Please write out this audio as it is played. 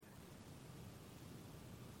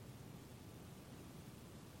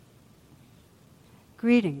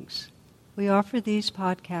Greetings. We offer these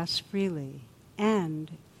podcasts freely, and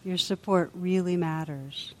your support really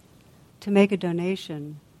matters. To make a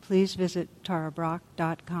donation, please visit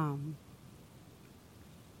tarabrach.com.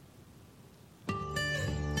 So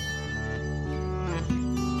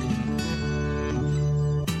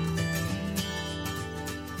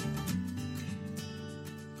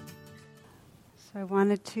I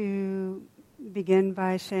wanted to begin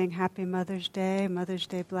by saying Happy Mother's Day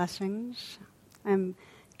blessings. I'm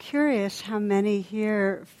curious how many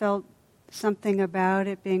here felt something about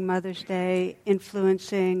it being Mother's Day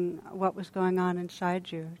influencing what was going on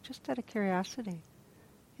inside you, just out of curiosity.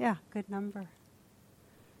 Yeah, good number.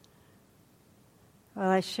 Well,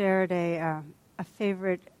 I shared a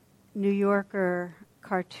favorite New Yorker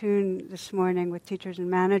cartoon this morning with teachers and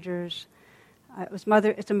managers.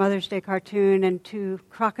 It's a Mother's Day cartoon, and two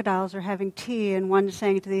crocodiles are having tea, and one's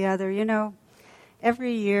saying to the other, you know,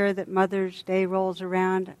 every year that Mother's Day rolls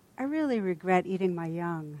around, I really regret eating my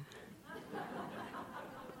young.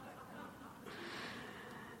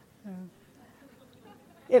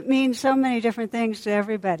 It means so many different things to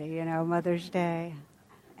everybody, you know, Mother's Day.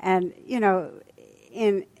 And, you know,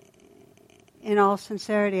 in all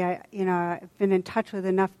sincerity, I've been in touch with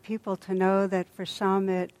enough people to know that for some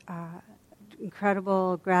it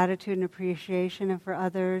incredible gratitude and appreciation, and for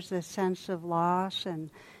others a sense of loss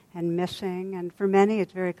and missing, and for many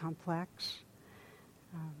it's very complex.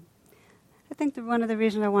 I think that one of the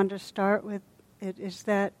reasons I wanted to start with it is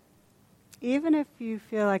that even if you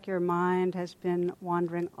feel like your mind has been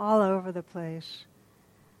wandering all over the place,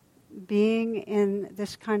 being in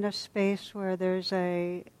this kind of space where there's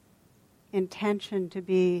a intention to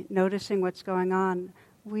be noticing what's going on,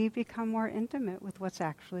 we become more intimate with what's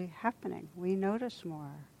actually happening. We notice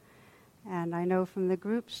more. And I know from the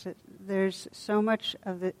groups that there's so much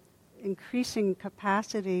of the increasing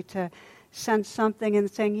capacity to sense something and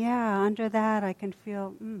saying, yeah, under that I can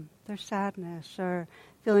feel there's sadness, or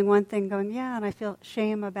feeling one thing going, yeah, and I feel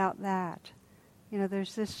shame about that. You know,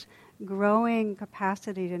 there's this growing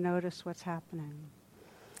capacity to notice what's happening.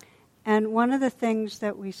 And one of the things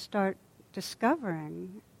that we start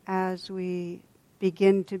discovering as we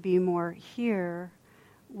begin to be more here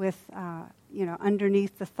with,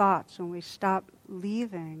 underneath the thoughts, when we stop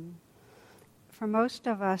leaving, for most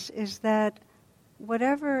of us, is that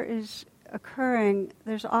whatever is occurring,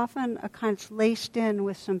 there's often a kind of laced in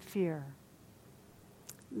with some fear.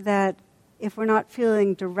 That if we're not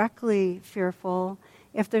feeling directly fearful,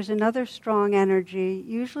 if there's another strong energy,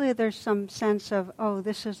 usually there's some sense of, oh,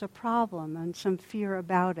 this is a problem, and some fear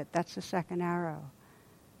about it. That's the second arrow.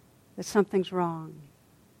 That something's wrong.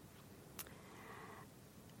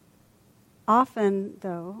 Often,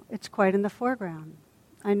 though, it's quite in the foreground.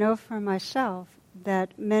 I know for myself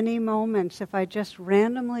that many moments, if I just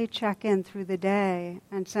randomly check in through the day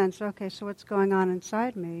and sense, okay, so what's going on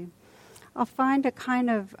inside me, I'll find a kind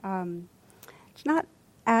of, it's not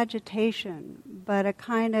agitation, but a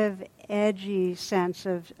kind of edgy sense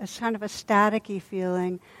of, a kind of a staticky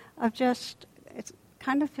feeling of just, it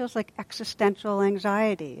kind of feels like existential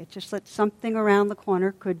anxiety. It's just that something around the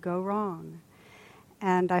corner could go wrong.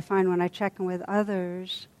 And I find when I check in with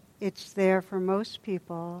others, it's there for most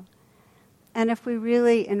people. And if we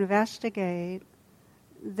really investigate,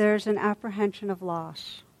 there's an apprehension of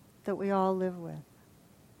loss that we all live with.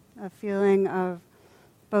 A feeling of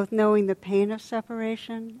both knowing the pain of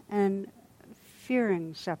separation and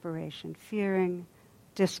fearing separation, fearing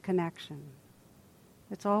disconnection.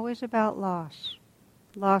 It's always about loss.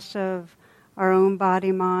 Loss of our own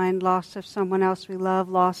body, mind, loss of someone else we love,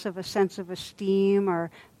 loss of a sense of esteem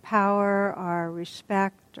or power or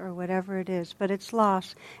respect or whatever it is. But it's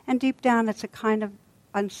loss. And deep down it's a kind of,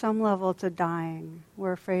 on some level, it's a dying.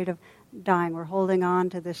 We're afraid of dying. We're holding on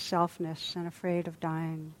to this selfness and afraid of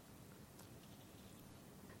dying.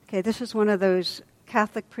 Okay, this is one of those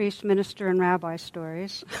Catholic priest, minister, and rabbi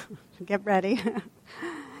stories. Get ready.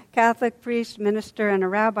 Catholic priest, minister, and a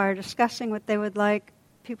rabbi are discussing what they would like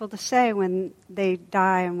people to say when they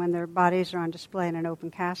die and when their bodies are on display in an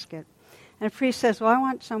open casket. And a priest says, well, I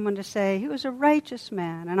want someone to say he was a righteous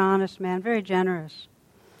man, an honest man, very generous.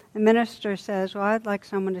 The minister says, well, I'd like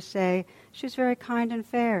someone to say she was very kind and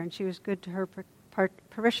fair and she was good to her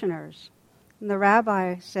parishioners. And the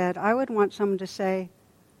rabbi said, I would want someone to say,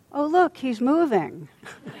 oh, look, he's moving.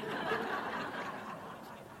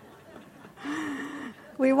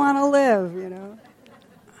 We want to live, you know.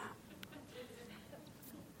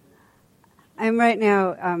 I'm right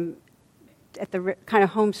now at the kind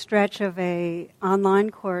of home stretch of a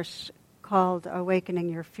online course called Awakening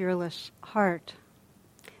Your Fearless Heart.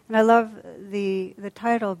 And I love the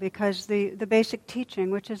title because the basic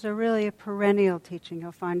teaching, which is really a perennial teaching,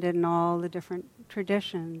 you'll find it in all the different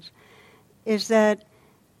traditions, is that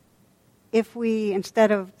if we,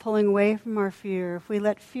 instead of pulling away from our fear, if we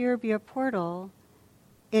let fear be a portal,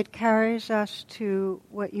 it carries us to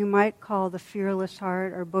what you might call the fearless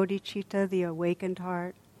heart or bodhicitta, the awakened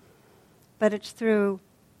heart. But it's through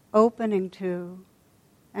opening to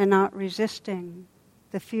and not resisting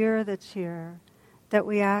the fear that's here that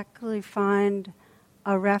we actually find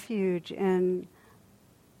a refuge in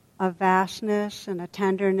a vastness and a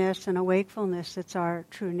tenderness and a wakefulness that's our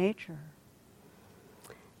true nature.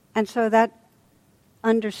 And so that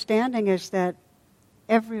understanding is that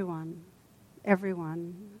everyone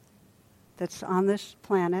that's on this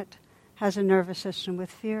planet has a nervous system with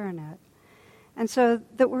fear in it. And so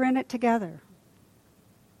that we're in it together.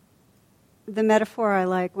 The metaphor I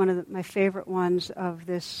like, one of my favorite ones of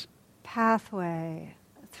this pathway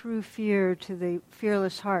through fear to the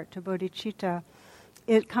fearless heart, to bodhicitta,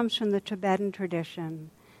 it comes from the Tibetan tradition.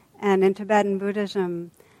 And in Tibetan Buddhism,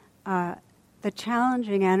 the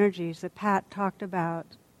challenging energies that Pat talked about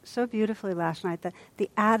so beautifully last night, that the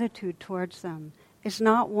attitude towards them is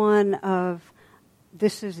not one of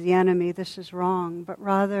this is the enemy, this is wrong, but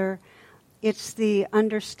rather it's the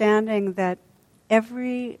understanding that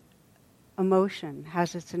every emotion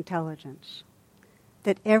has its intelligence,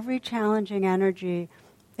 that every challenging energy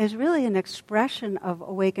is really an expression of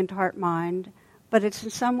awakened heart-mind, but it's in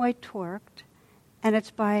some way torqued, and it's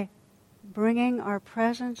by bringing our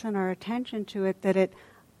presence and our attention to it that it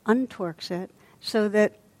untorques it so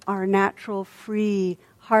that our natural free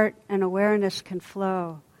heart and awareness can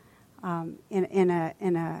flow in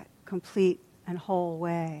a complete and whole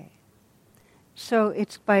way. So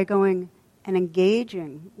it's by going and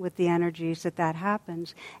engaging with the energies that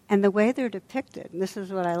happens. And the way they're depicted, and this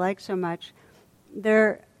is what I like so much,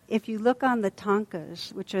 if you look on the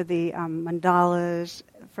tankas, which are the mandalas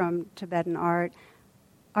from Tibetan art,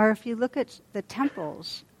 or if you look at the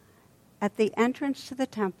temples, at the entrance to the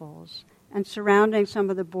temples and surrounding some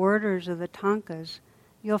of the borders of the tankas,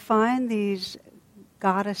 you'll find these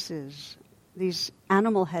goddesses, these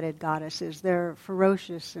animal-headed goddesses. They're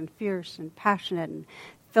ferocious and fierce and passionate and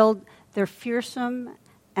filled. They're fearsome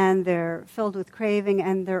and they're filled with craving,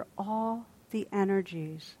 and they're all the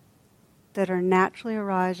energies that are naturally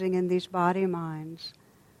arising in these body minds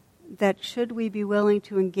that, should we be willing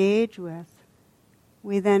to engage with,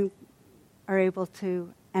 we then are able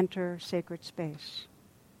to enter sacred space.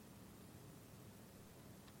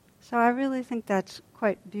 So I really think that's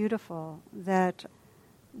quite beautiful, that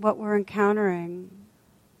what we're encountering,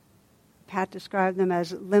 Pat described them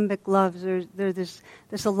as limbic loves. They're this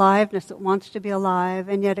aliveness that wants to be alive,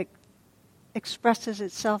 and yet it expresses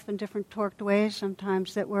itself in different torqued ways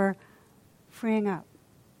sometimes that we're freeing up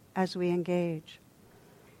as we engage.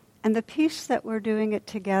 And the piece that we're doing it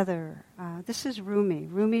together, this is Rumi.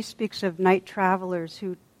 Rumi speaks of night travelers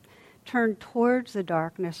who turn towards the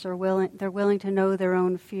darkness, or they're willing to know their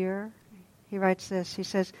own fear. He writes this, he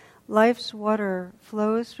says, "Life's water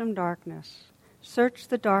flows from darkness. Search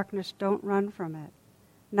the darkness, don't run from it.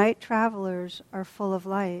 Night travelers are full of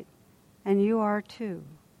light, and you are too.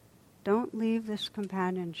 Don't leave this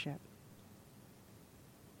companionship."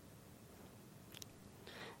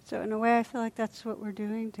 So in a way, I feel like that's what we're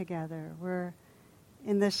doing together. We're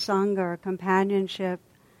in this sangha, or companionship,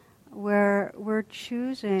 where we're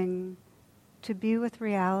choosing to be with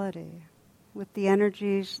reality, with the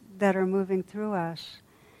energies that are moving through us.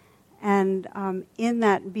 And in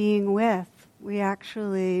that being with, we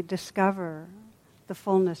actually discover the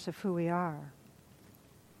fullness of who we are.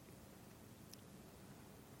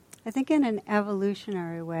 I think in an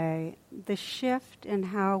evolutionary way, the shift in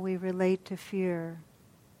how we relate to fear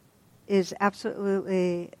is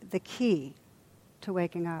absolutely the key to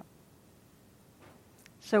waking up.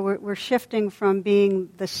 So we're shifting from being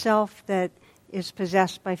the self that is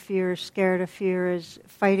possessed by fear, scared of fear, is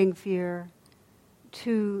fighting fear,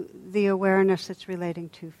 to the awareness that's relating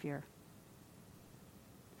to fear.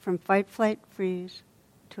 From fight, flight, freeze,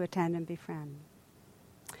 to attend and befriend.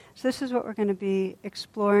 So this is what we're going to be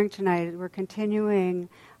exploring tonight. We're continuing,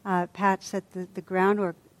 Pat set the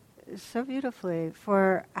groundwork so beautifully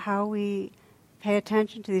for how we pay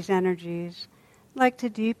attention to these energies. I'd like to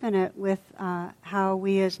deepen it with how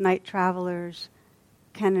we as night travelers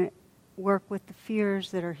can work with the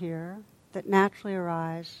fears that are here, that naturally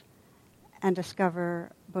arise, and discover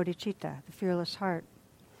bodhicitta, the fearless heart.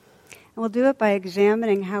 And we'll do it by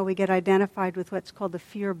examining how we get identified with what's called the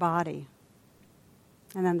fear body,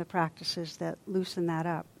 and then the practices that loosen that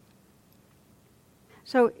up.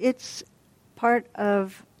 So it's part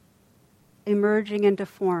of emerging into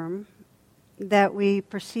form, that we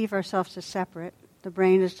perceive ourselves as separate. The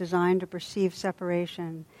brain is designed to perceive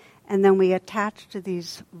separation. And then we attach to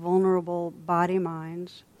these vulnerable body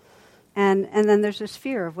minds. And then there's this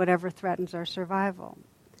fear of whatever threatens our survival.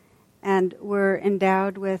 And we're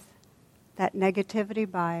endowed with that negativity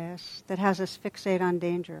bias that has us fixate on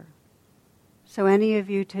danger. So any of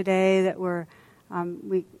you today that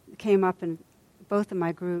we came up in both of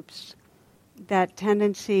my groups, that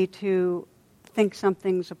tendency to think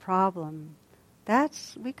something's a problem,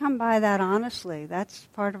 we come by that honestly. That's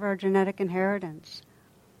part of our genetic inheritance.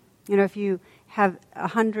 You know, if you have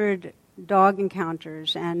 100 dog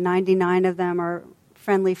encounters and 99 of them are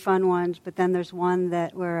friendly, fun ones, but then there's one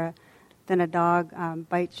then a dog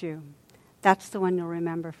bites you, that's the one you'll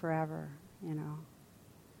remember forever, you know.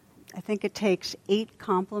 I think it takes 8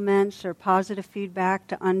 compliments or positive feedback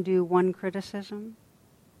to undo 1 criticism.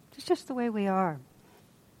 It's just the way we are.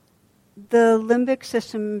 The limbic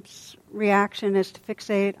system's reaction is to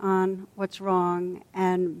fixate on what's wrong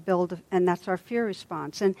and and that's our fear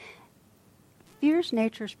response. And fear's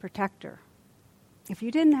nature's protector. If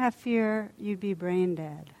you didn't have fear, you'd be brain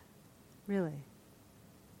dead. Really.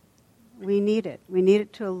 We need it. We need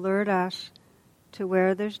it to alert us to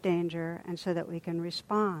where there's danger and so that we can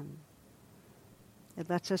respond. It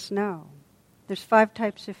lets us know. There's 5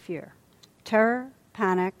 types of fear. Terror,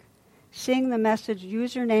 panic, seeing the message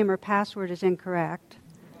username or password is incorrect.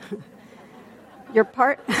 Your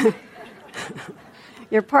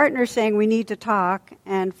partner saying we need to talk,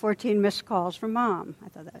 and 14 missed calls from mom.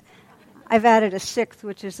 I've added a 6th,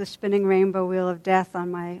 which is the spinning rainbow wheel of death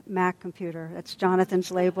on my Mac computer. That's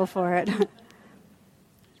Jonathan's label for it.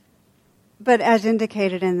 But as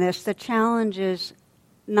indicated in this, the challenge is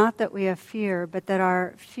not that we have fear, but that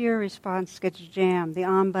our fear response gets jammed. The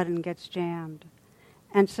on button gets jammed.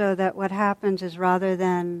 And so that what happens is, rather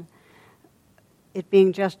than it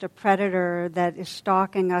being just a predator that is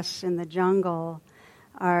stalking us in the jungle,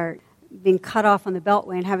 or being cut off on the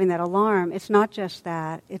beltway and having that alarm, it's not just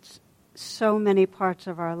that. It's so many parts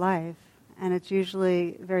of our life, and it's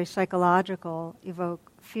usually very psychological,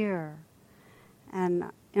 evoke fear. And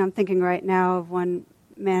I'm thinking right now of one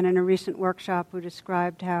man in a recent workshop who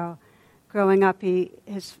described how growing up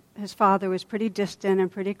his father was pretty distant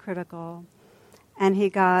and pretty critical. And he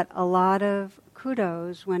got a lot of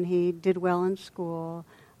kudos when he did well in school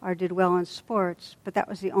or did well in sports, but that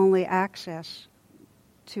was the only access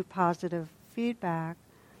to positive feedback.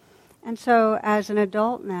 And so as an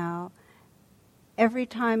adult now, every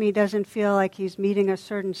time he doesn't feel like he's meeting a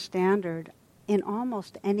certain standard in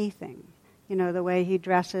almost anything, you know, the way he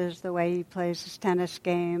dresses, the way he plays his tennis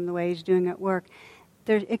game, the way he's doing at work,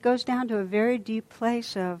 it goes down to a very deep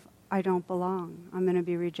place of, I don't belong, I'm going to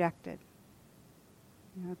be rejected.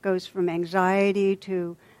 You know, it goes from anxiety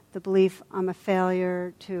to the belief I'm a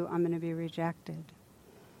failure to I'm going to be rejected.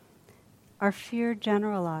 Our fear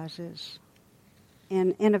generalizes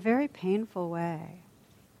in a very painful way.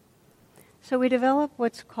 So we develop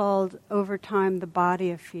what's called, over time, the body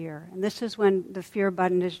of fear. And this is when the fear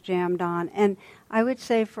button is jammed on. And I would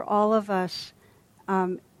say for all of us,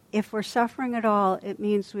 if we're suffering at all, it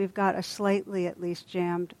means we've got a slightly, at least,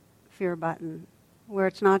 jammed fear button,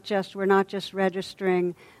 where we're not just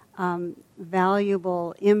registering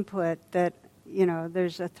valuable input that, you know,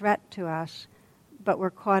 there's a threat to us, but we're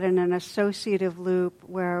caught in an associative loop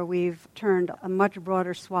where we've turned a much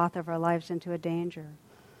broader swath of our lives into a danger.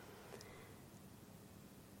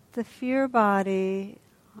 The fear body,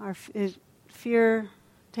 fear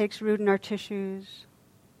takes root in our tissues.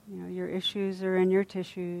 You know, your issues are in your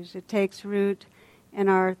tissues. It takes root in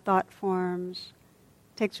our thought forms.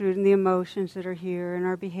 Takes root in the emotions that are here, in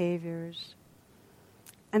our behaviors.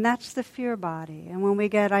 And that's the fear body. And when we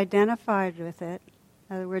get identified with it,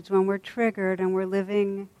 in other words, when we're triggered and we're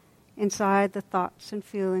living inside the thoughts and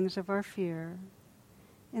feelings of our fear,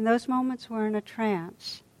 in those moments we're in a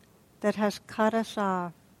trance that has cut us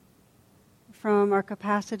off from our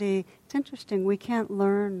capacity. It's interesting, we can't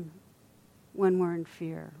learn when we're in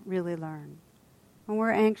fear, really learn. When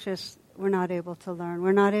we're anxious, we're not able to learn.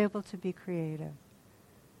 We're not able to be creative.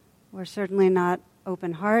 We're certainly not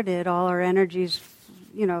open-hearted. All our energy's,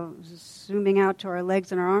 you know, zooming out to our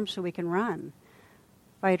legs and our arms so we can run,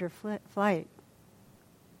 fight or flight.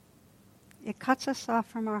 It cuts us off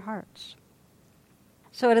from our hearts.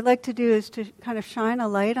 So what I'd like to do is to kind of shine a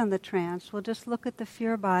light on the trance. We'll just look at the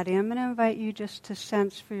fear body. I'm going to invite you just to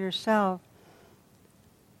sense for yourself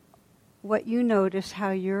what you notice,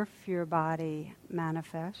 how your fear body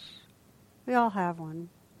manifests. We all have one.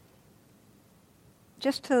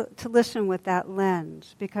 Just to listen with that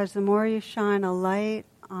lens, because the more you shine a light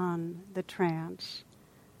on the trance,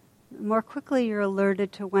 the more quickly you're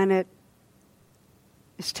alerted to when it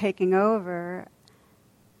is taking over,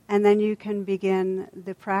 and then you can begin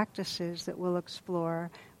the practices that we'll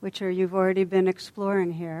explore, which are you've already been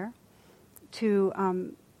exploring here, to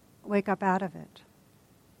wake up out of it.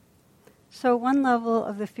 So one level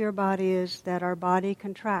of the fear body is that our body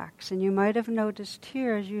contracts. And you might have noticed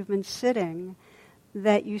here as you've been sitting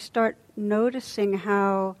that you start noticing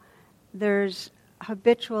how there's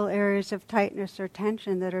habitual areas of tightness or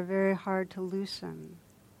tension that are very hard to loosen.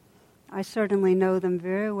 I certainly know them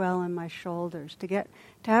very well in my shoulders. To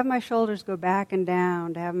have my shoulders go back and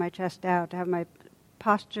down, to have my chest out, to have my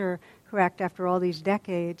posture correct after all these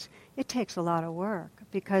decades, it takes a lot of work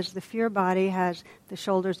because the fear body has the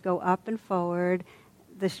shoulders go up and forward,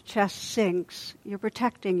 the chest sinks. You're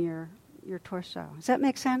protecting your torso. Does that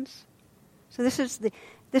make sense? So this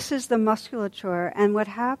is the musculature, and what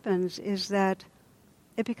happens is that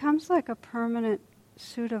it becomes like a permanent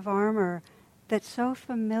suit of armor that's so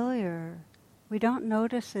familiar we don't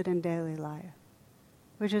notice it in daily life,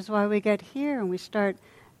 which is why we get here and we start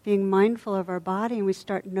being mindful of our body and we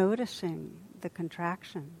start noticing the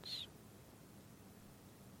contractions.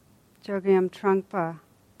 Chogyam Trungpa,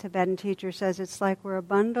 Tibetan teacher, says it's like we're a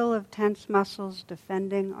bundle of tense muscles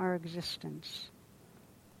defending our existence.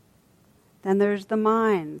 Then there's the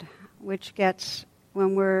mind, which gets,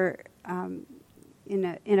 when we're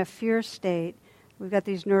in a fear state, we've got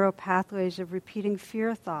these neural pathways of repeating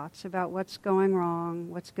fear thoughts about what's going wrong,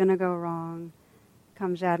 what's going to go wrong.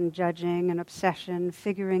 Comes out in judging and obsession,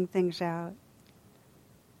 figuring things out.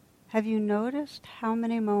 Have you noticed how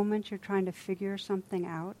many moments you're trying to figure something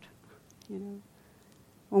out?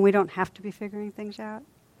 When we don't have to be figuring things out?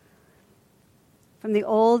 From the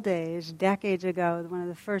old days, decades ago, one of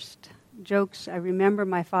the first jokes I remember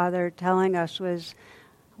my father telling us was,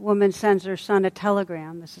 a woman sends her son a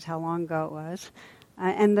telegram. This is how long ago it was.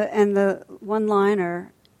 And the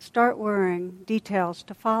one-liner, start worrying, details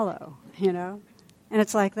to follow, And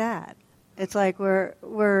it's like that. It's like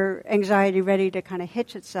we're anxiety ready to kind of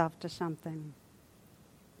hitch itself to something.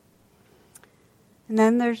 And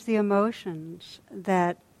then there's the emotions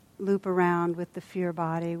that loop around with the fear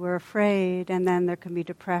body. We're afraid, and then there can be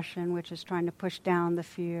depression, which is trying to push down the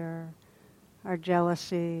fear, our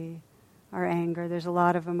jealousy, our anger. There's a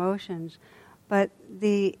lot of emotions. But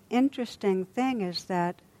the interesting thing is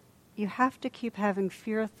that you have to keep having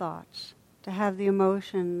fear thoughts to have the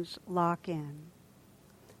emotions lock in.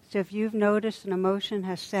 So if you've noticed an emotion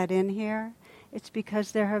has set in here, it's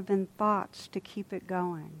because there have been thoughts to keep it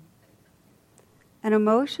going. An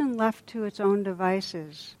emotion left to its own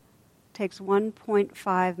devices takes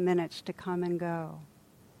 1.5 minutes to come and go.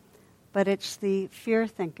 But it's the fear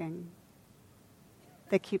thinking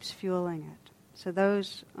that keeps fueling it. So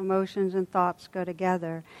those emotions and thoughts go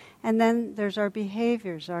together. And then there's our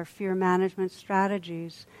behaviors, our fear management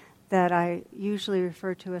strategies that I usually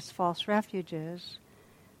refer to as false refuges,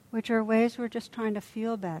 which are ways we're just trying to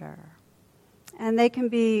feel better. And they can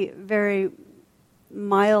be very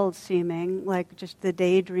mild seeming, like just the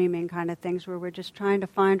daydreaming kind of things where we're just trying to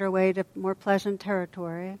find our way to more pleasant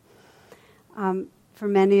territory. For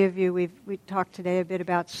many of you, we talked today a bit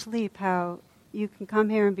about sleep, how you can come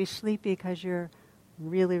here and be sleepy because you're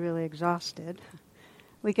really, really exhausted.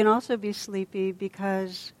 We can also be sleepy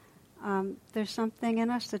because there's something in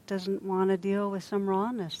us that doesn't want to deal with some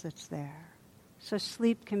rawness that's there. So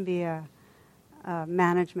sleep can be a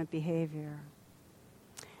management behavior.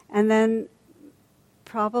 And then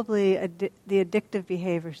probably the addictive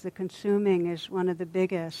behaviors, the consuming is one of the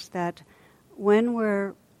biggest, that when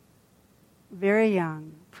we're very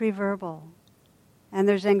young, pre-verbal, and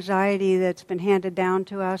there's anxiety that's been handed down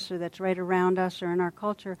to us or that's right around us or in our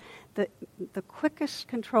culture, the quickest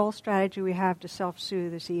control strategy we have to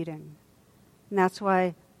self-soothe is eating. And that's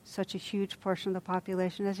why such a huge portion of the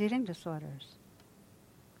population has eating disorders.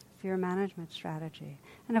 Fear management strategy.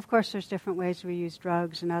 And of course there's different ways we use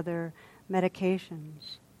drugs and other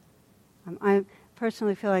medications. I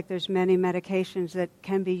personally feel like there's many medications that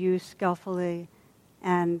can be used skillfully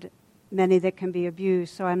and many that can be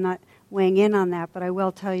abused, so I'm not weighing in on that, but I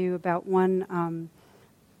will tell you about one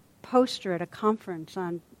poster at a conference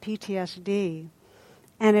on PTSD,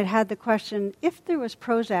 and it had the question, if there was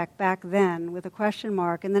Prozac back then, with a question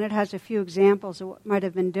mark, and then it has a few examples of what might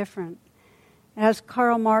have been different. It has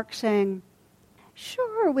Karl Marx saying,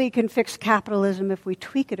 sure, we can fix capitalism if we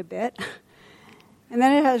tweak it a bit. And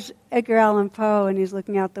then it has Edgar Allan Poe, and he's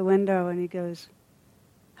looking out the window, and he goes,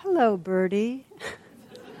 hello, birdie.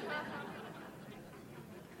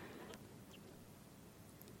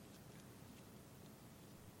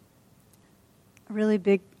 A really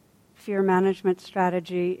big fear management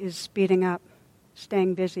strategy is speeding up.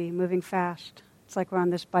 staying busy, moving fast. It's like we're on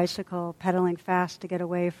this bicycle, pedaling fast to get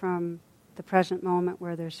away from the present moment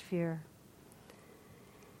where there's fear.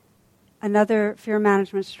 Another fear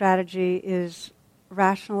management strategy is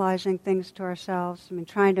rationalizing things to ourselves.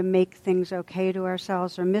 Trying to make things okay to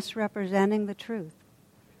ourselves or misrepresenting the truth.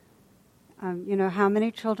 How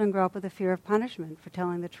many children grow up with a fear of punishment for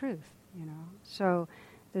telling the truth? So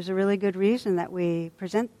there's a really good reason that we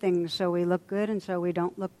present things so we look good and so we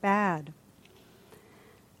don't look bad.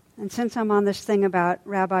 And since I'm on this thing about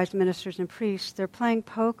rabbis, ministers, and priests, they're playing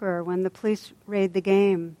poker when the police raid the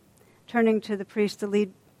game. Turning to the priest, the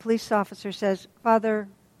lead police officer says, "Father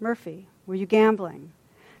Murphy, were you gambling?"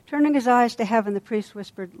 Turning his eyes to heaven, the priest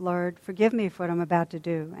whispered, "Lord, forgive me for what I'm about to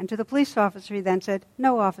do." And to the police officer, he then said,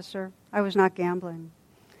 "No, officer, I was not gambling."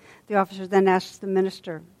 The officer then asks the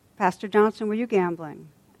minister, "Pastor Johnson, were you gambling?"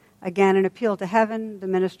 Again, an appeal to heaven, the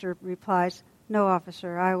minister replies, "No,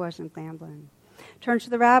 officer, I wasn't gambling." Turns to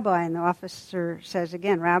the rabbi, and the officer says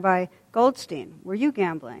again, "Rabbi Goldstein, were you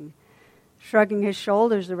gambling?" Shrugging his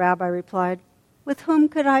shoulders, the rabbi replied, "With whom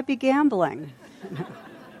could I be gambling?"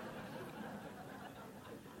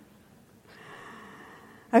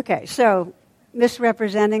 Okay, so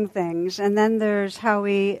misrepresenting things, and then there's how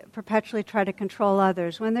we perpetually try to control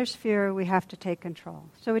others. When there's fear, we have to take control.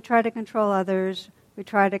 So we try to control others, we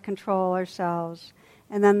try to control ourselves,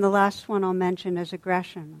 and then the last one I'll mention is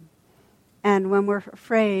aggression. And when we're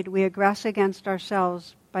afraid, we aggress against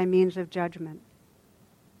ourselves by means of judgment.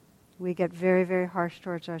 We get very, very harsh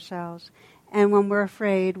towards ourselves. And when we're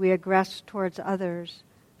afraid, we aggress towards others.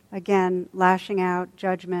 Again, lashing out,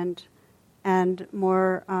 judgment, and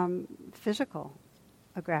more physical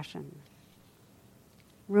aggression.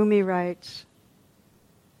 Rumi writes,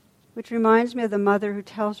 which reminds me of the mother who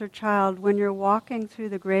tells her child, when you're walking through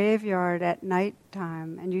the graveyard at night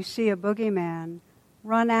time and you see a boogeyman,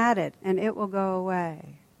 run at it and it will go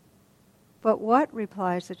away. But what,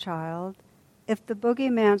 replies the child, if the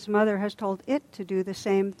boogeyman's mother has told it to do the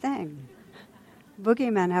same thing?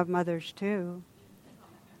 Boogeymen have mothers too.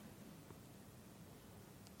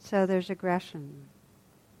 So there's aggression.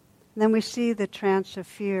 And then we see the trance of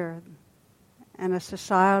fear and a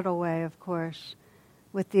societal way, of course,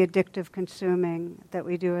 with the addictive consuming that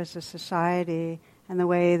we do as a society and the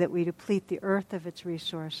way that we deplete the earth of its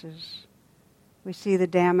resources. We see the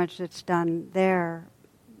damage that's done there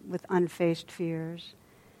with unfaced fears.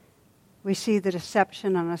 We see the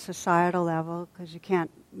deception on a societal level because you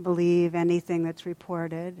can't believe anything that's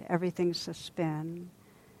reported. Everything's a spin.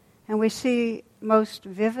 And we see most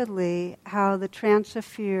vividly how the trance of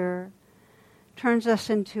fear turns us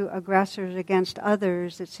into aggressors against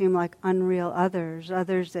others that seem like unreal others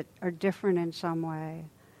that are different in some way.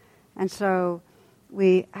 And so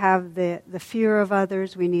we have the fear of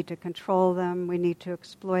others, we need to control them, we need to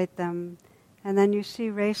exploit them. And then you see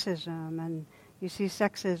racism, and you see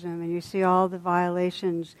sexism, and you see all the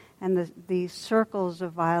violations and the circles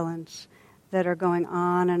of violence that are going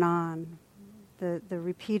on and on, the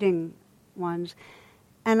repeating ones.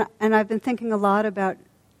 And I've been thinking a lot about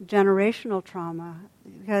generational trauma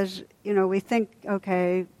because, we think,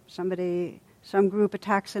 okay, some group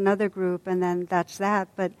attacks another group and then that's that,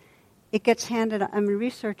 but it gets handed,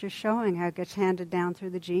 research is showing how it gets handed down through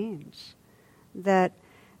the genes, that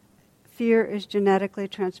fear is genetically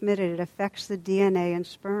transmitted. It affects the DNA in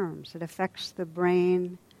sperms, it affects the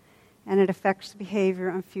brain, and it affects the behavior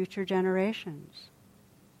of future generations.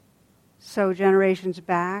 So generations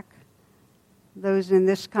back, those in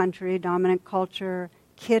this country, dominant culture,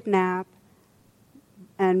 kidnap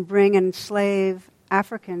and bring and enslave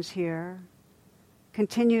Africans here,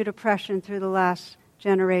 continued oppression through the last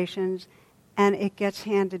generations, and it gets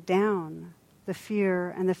handed down, the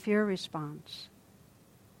fear and the fear response,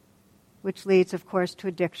 which leads, of course, to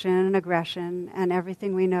addiction and aggression and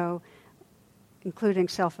everything we know, including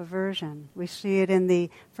self-aversion. We see it in the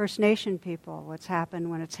First Nation people, what's happened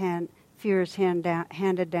when fear is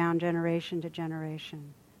handed down generation to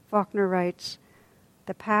generation. Faulkner writes,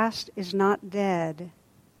 "The past is not dead,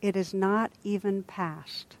 it is not even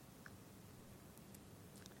past."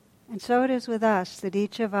 And so it is with us, that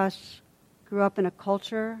each of us grew up in a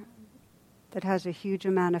culture that has a huge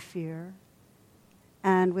amount of fear,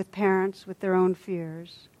 and with parents with their own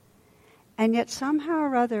fears. And yet somehow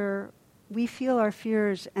or other, we feel our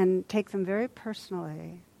fears and take them very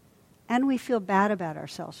personally, and we feel bad about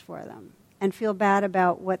ourselves for them, and feel bad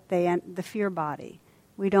about the fear body.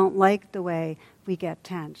 We don't like the way we get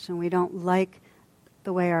tense, and we don't like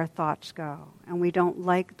the way our thoughts go, and we don't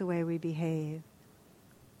like the way we behave.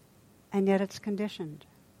 And yet it's conditioned,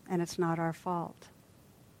 and it's not our fault.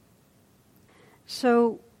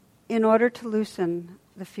 So in order to loosen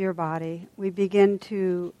the fear body, we begin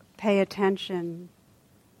to pay attention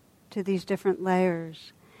to these different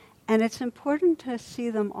layers. And it's important to see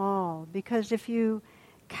them all, because if you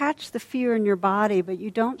catch the fear in your body but you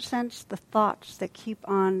don't sense the thoughts that keep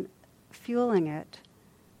on fueling it,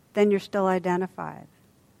 then you're still identified.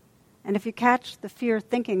 And if you catch the fear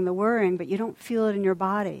thinking, the worrying, but you don't feel it in your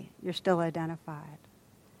body, you're still identified.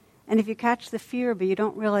 And if you catch the fear but you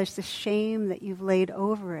don't realize the shame that you've laid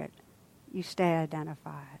over it, you stay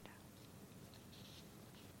identified.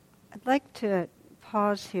 I'd like to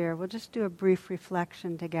pause here. We'll just do a brief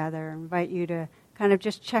reflection together. I invite you to kind of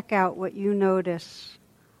just check out what you notice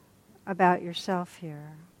about yourself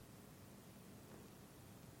here.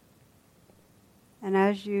 And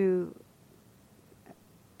as you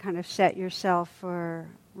kind of set yourself for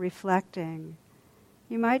reflecting,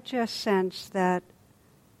 you might just sense that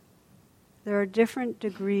there are different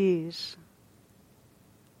degrees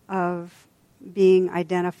of being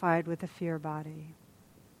identified with a fear body.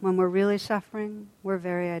 When we're really suffering, we're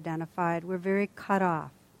very identified. We're very cut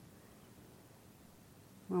off.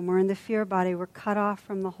 When we're in the fear body, we're cut off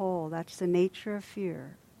from the whole. That's the nature of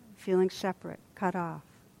fear, feeling separate, cut off.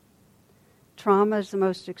 Trauma is the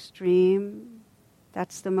most extreme.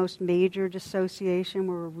 That's the most major dissociation,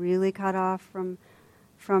 where we're really cut off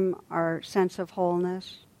from our sense of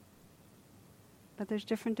wholeness. But there's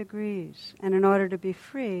different degrees. And in order to be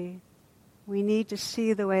free, we need to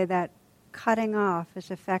see the way that cutting off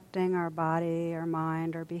is affecting our body, our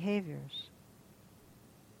mind, our behaviors.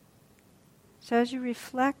 So as you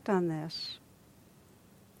reflect on this,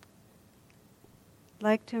 I'd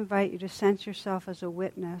like to invite you to sense yourself as a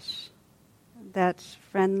witness that's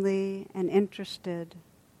friendly and interested,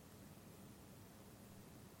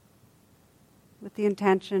 with the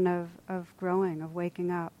intention of growing, of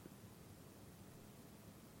waking up.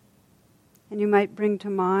 And you might bring to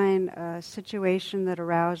mind a situation that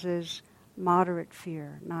arouses moderate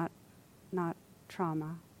fear, not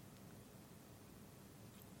trauma.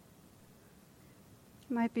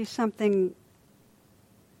 It might be something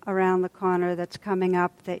around the corner that's coming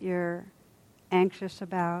up that you're anxious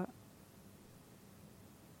about.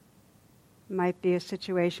 It might be a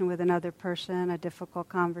situation with another person, a difficult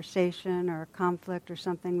conversation or a conflict or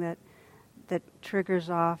something that triggers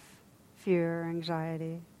off fear or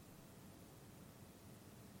anxiety.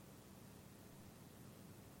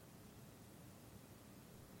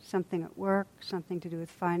 Something at work, something to do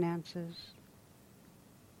with finances.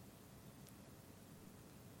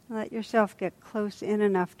 Let yourself get close in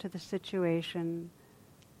enough to the situation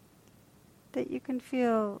that you can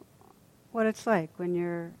feel what it's like when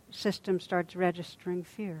your system starts registering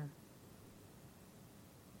fear.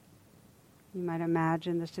 You might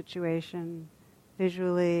imagine the situation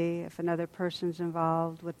visually, if another person's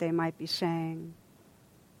involved, what they might be saying.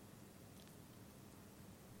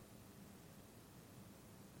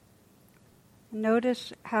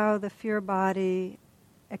 Notice how the fear body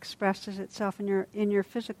expresses itself in your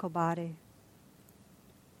physical body.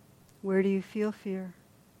 Where do you feel fear?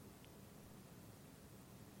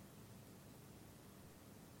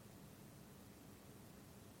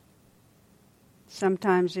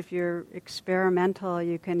 Sometimes if you're experimental,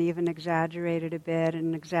 you can even exaggerate it a bit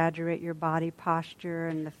and exaggerate your body posture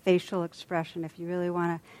and the facial expression if you really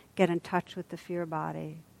want to get in touch with the fear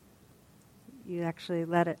body. You actually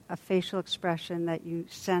let a facial expression that you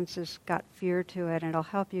sense has got fear to it, and it'll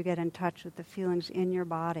help you get in touch with the feelings in your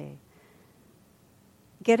body.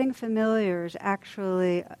 Getting familiar is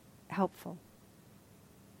actually helpful.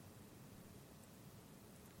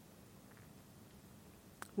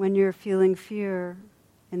 When you're feeling fear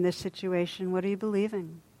in this situation, what are you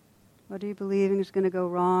believing? What are you believing is going to go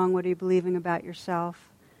wrong? What are you believing about yourself,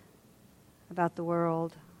 about the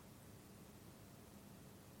world?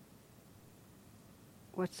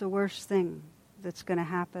 What's the worst thing that's going to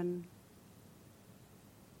happen?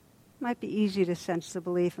 It might be easy to sense the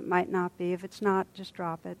belief. It might not be. If it's not, just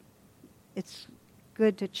drop it. It's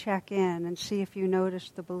good to check in and see if you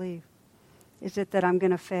notice the belief. Is it that I'm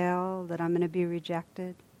going to fail, that I'm going to be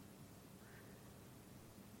rejected,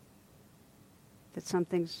 that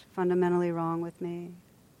something's fundamentally wrong with me?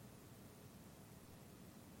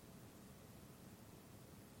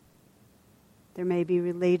 There may be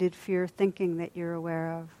related fear thinking that you're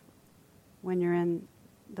aware of when you're in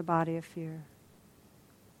the body of fear.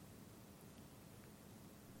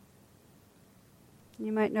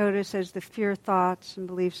 You might notice as the fear thoughts and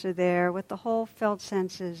beliefs are there, what the whole felt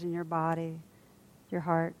sense is in your body, your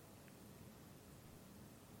heart.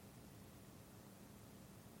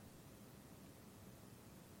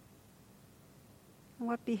 And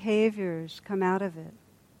what behaviors come out of it.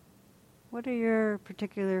 What are your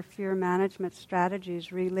particular fear management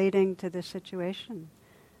strategies relating to this situation?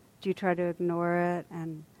 Do you try to ignore it,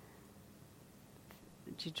 and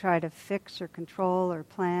do you try to fix or control or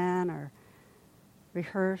plan or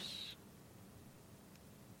rehearse?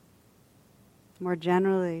 More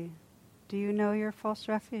generally, do you know your false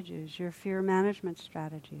refuges, your fear management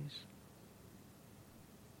strategies?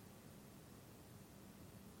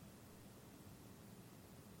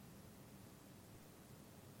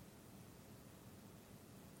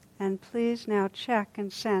 And please now check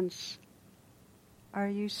and sense, are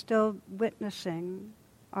you still witnessing,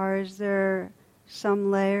 or is there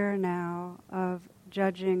some layer now of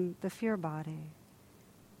judging the fear body?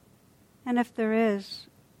 And if there is,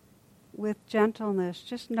 with gentleness,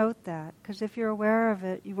 just note that, because if you're aware of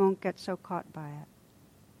it, you won't get so caught by it.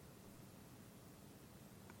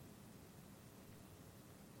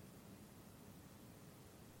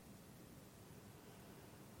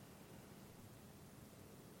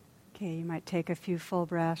 Okay, you might take a few full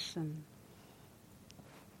breaths and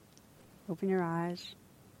open your eyes.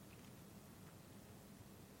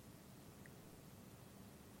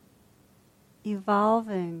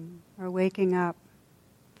 Evolving or waking up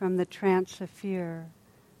from the trance of fear,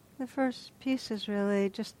 the first piece is really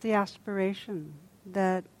just the aspiration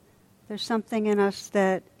that there's something in us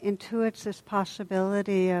that intuits this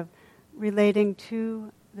possibility of relating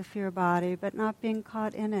to the fear body but not being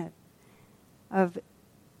caught in it, of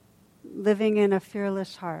living in a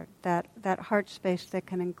fearless heart, that heart space that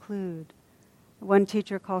can include. One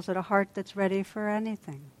teacher calls it a heart that's ready for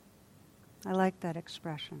anything. I like that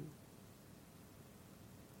expression.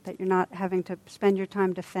 That you're not having to spend your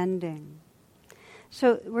time defending.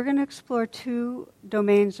 So we're going to explore two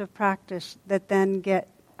domains of practice that then get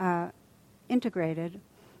integrated,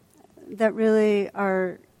 that really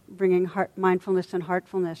are bringing mindfulness and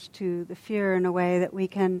heartfulness to the fear in a way that we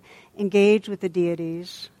can engage with the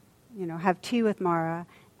deities, have tea with Mara,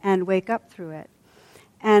 and wake up through it.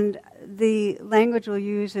 And the language we'll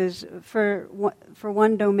use is, for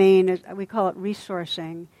one domain, we call it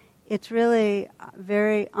resourcing. It's really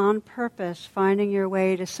very on purpose finding your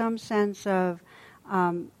way to some sense of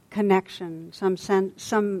connection,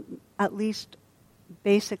 some at least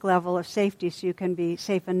basic level of safety so you can be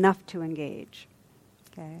safe enough to engage.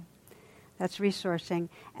 Okay, that's resourcing.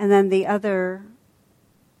 And then the other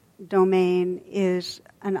domain is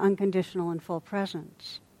an unconditional and full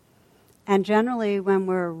presence. And generally when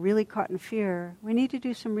we're really caught in fear, we need to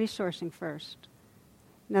do some resourcing first.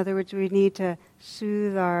 In other words, we need to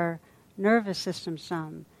soothe our nervous system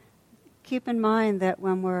some. Keep in mind that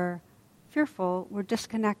when we're fearful, we're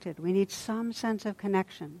disconnected. We need some sense of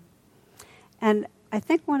connection. And I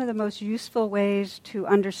think one of the most useful ways to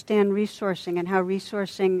understand resourcing and how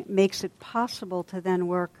resourcing makes it possible to then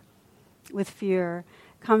work with fear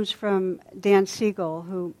comes from Dan Siegel,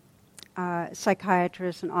 who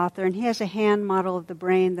psychiatrist and author, and he has a hand model of the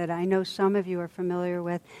brain that I know some of you are familiar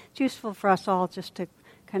with. It's useful for us all just to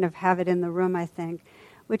kind of have it in the room, I think,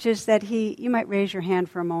 which is that you might raise your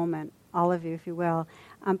hand for a moment, all of you, if you will.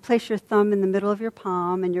 Place your thumb in the middle of your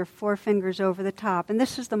palm and your four fingers over the top. And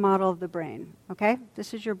this is the model of the brain, okay?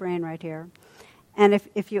 This is your brain right here. And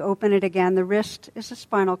if you open it again, the wrist is the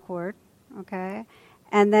spinal cord, okay?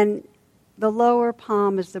 And then the lower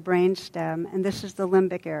palm is the brain stem, and this is the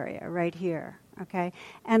limbic area right here, okay?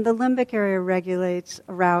 And the limbic area regulates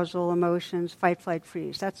arousal, emotions, fight, flight,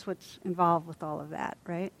 freeze. That's what's involved with all of that,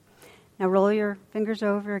 right? Now roll your fingers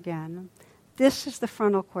over again. This is the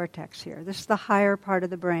frontal cortex here. This is the higher part of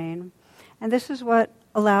the brain. And this is what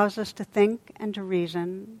allows us to think and to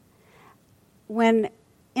reason. When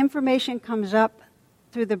information comes up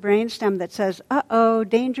through the brainstem that says, uh-oh,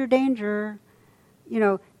 danger, danger,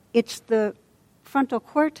 it's the frontal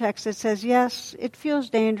cortex that says, yes, it feels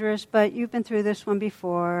dangerous, but you've been through this one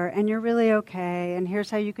before, and you're really okay, and here's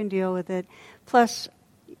how you can deal with it. Plus,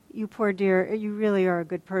 you poor dear, you really are a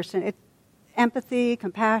good person. Empathy,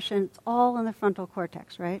 compassion, it's all in the frontal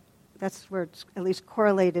cortex, right? That's where it's at least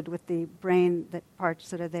correlated with the brain parts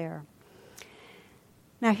that are there.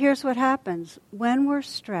 Now here's what happens. When we're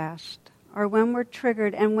stressed, or when we're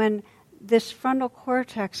triggered, and when this frontal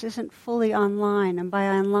cortex isn't fully online, and by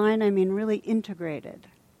online I mean really integrated.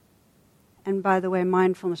 And by the way,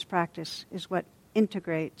 mindfulness practice is what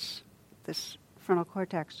integrates this frontal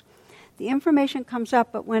cortex. The information comes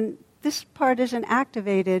up, but when this part isn't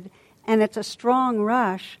activated and it's a strong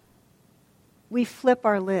rush, we flip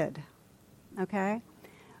our lid, okay?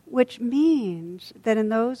 Which means that in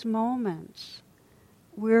those moments,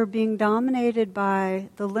 we're being dominated by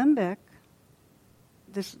the limbic,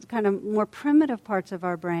 this kind of more primitive parts of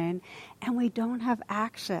our brain, and we don't have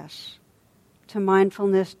access to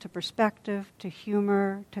mindfulness, to perspective, to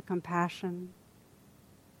humor, to compassion.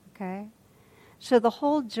 Okay? So the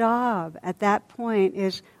whole job at that point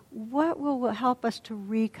is, what will help us to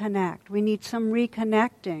reconnect? We need some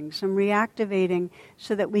reconnecting, some reactivating,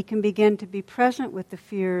 so that we can begin to be present with the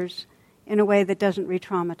fears in a way that doesn't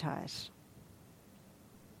re-traumatize.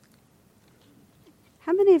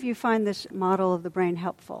 How many of you find this model of the brain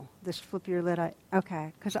helpful, this flip your lid?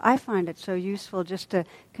 Okay, because I find it so useful just to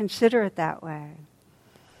consider it that way.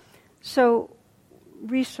 So,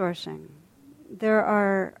 resourcing. There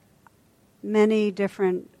are many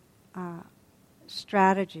different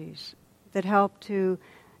strategies that help to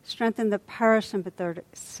strengthen the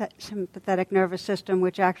parasympathetic nervous system,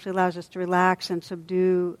 which actually allows us to relax and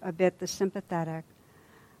subdue a bit the sympathetic.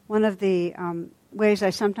 One of the ways I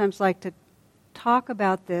sometimes like to talk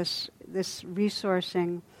about this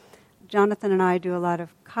resourcing, Jonathan and I do a lot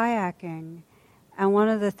of kayaking, and one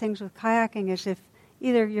of the things with kayaking is if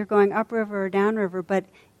either you're going upriver or downriver, but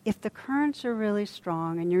if the currents are really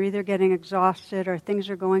strong and you're either getting exhausted or things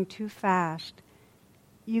are going too fast,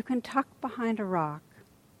 you can tuck behind a rock.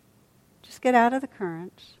 Just get out of the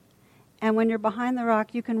currents. And when you're behind the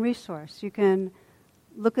rock, you can resource. You can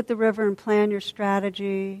look at the river and plan your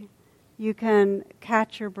strategy. You can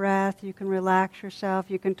catch your breath. You can relax yourself.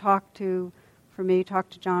 You can talk to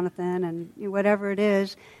Jonathan and whatever it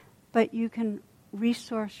is. But you can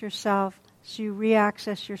resource yourself so you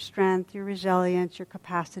reaccess your strength, your resilience, your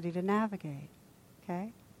capacity to navigate.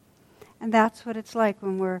 Okay? And that's what it's like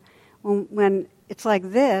when it's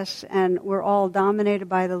like this and we're all dominated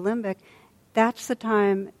by the limbic. That's the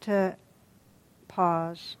time to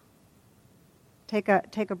pause, take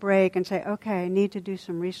a break and say, okay, I need to do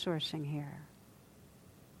some resourcing here.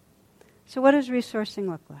 So what does resourcing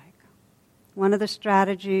look like? One of the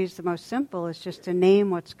strategies, the most simple, is just to name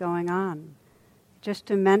what's going on. Just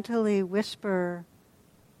to mentally whisper,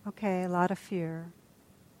 okay, a lot of fear.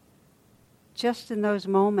 Just in those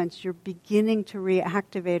moments, you're beginning to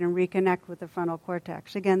reactivate and reconnect with the frontal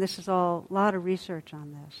cortex. Again, this is a lot of research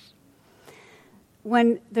on this.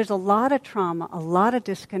 When there's a lot of trauma, a lot of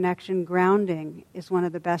disconnection, grounding is one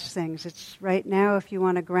of the best things. It's right now, if you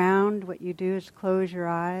want to ground, what you do is close your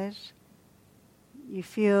eyes. You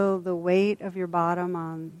feel the weight of your bottom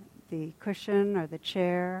on the cushion or the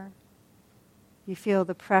chair. You feel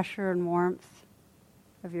the pressure and warmth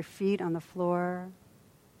of your feet on the floor.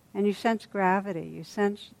 And you sense gravity. You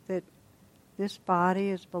sense that this body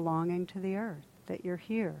is belonging to the earth, that you're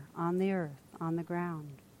here on the earth, on the ground.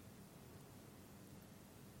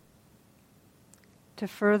 To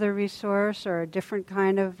further resource or a different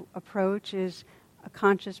kind of approach is a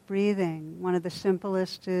conscious breathing. One of the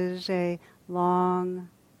simplest is a long,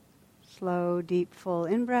 slow, deep, full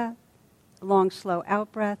in-breath, long, slow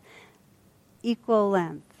out-breath, equal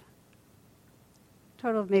length.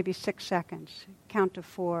 Total of maybe 6 seconds. Count to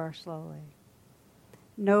 4 slowly.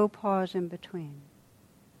 No pause in between.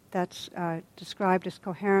 That's described as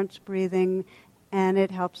coherence breathing, and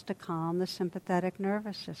it helps to calm the sympathetic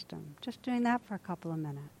nervous system. Just doing that for a couple of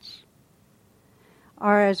minutes.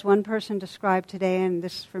 Or as one person described today, and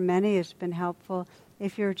this for many has been helpful,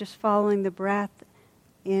 if you're just following the breath,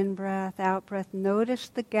 in-breath, out-breath, notice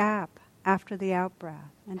the gap after the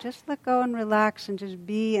out-breath. And just let go and relax and just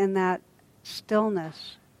be in that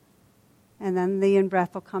stillness. And then the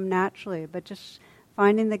in-breath will come naturally. But just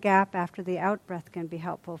finding the gap after the out-breath can be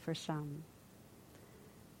helpful for some.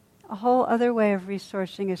 A whole other way of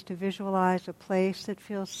resourcing is to visualize a place that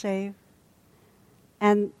feels safe.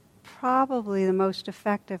 And probably the most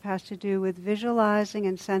effective has to do with visualizing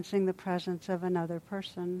and sensing the presence of another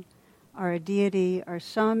person or a deity or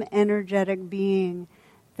some energetic being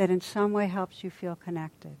that in some way helps you feel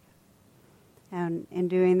connected. And in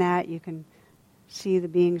doing that, you can see the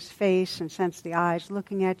being's face and sense the eyes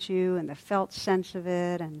looking at you and the felt sense of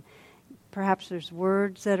it, and perhaps there's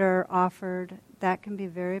words that are offered. That can be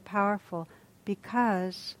very powerful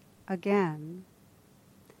because, again,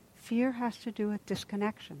 fear has to do with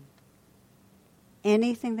disconnection.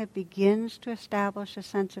 Anything that begins to establish a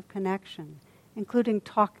sense of connection, including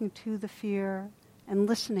talking to the fear and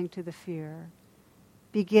listening to the fear,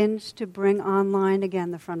 begins to bring online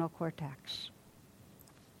again the frontal cortex.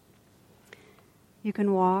 You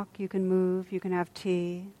can walk, you can move, you can have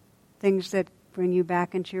tea, things that bring you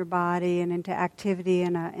back into your body and into activity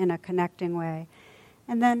in a connecting way.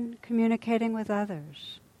 And then communicating with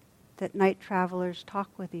others, that night travelers talk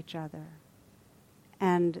with each other.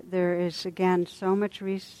 And there is, again, so much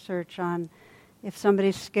research on if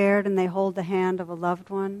somebody's scared and they hold the hand of a loved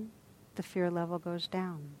one, the fear level goes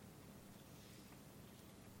down.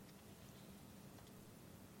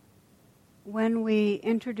 when we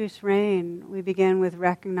introduce rain, we begin with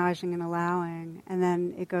recognizing and allowing, and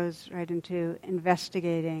then it goes right into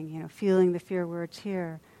investigating, feeling the fear where it's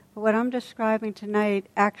here. But what I'm describing tonight,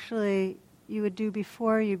 actually, you would do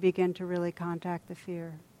before you begin to really contact the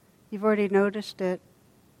fear. You've already noticed it.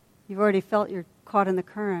 You've already felt you're caught in the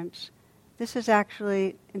currents. This is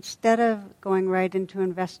actually, instead of going right into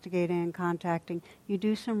investigating and contacting, you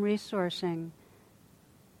do some resourcing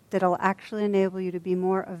that'll actually enable you to be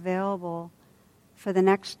more available for the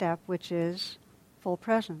next step, which is full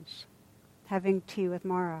presence. Having tea with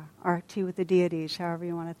Mara, or tea with the deities, however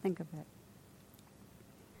you want to think of it.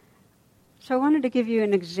 So I wanted to give you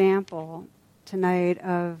an example tonight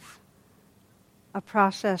of a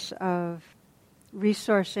process of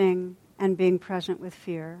resourcing and being present with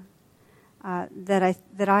fear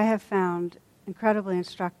that I have found incredibly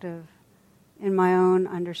instructive in my own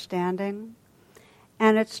understanding.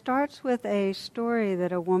 And it starts with a story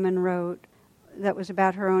that a woman wrote that was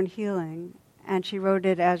about her own healing, and she wrote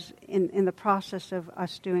it as in the process of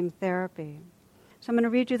us doing therapy. So I'm going to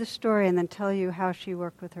read you the story and then tell you how she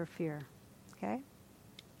worked with her fear. Okay?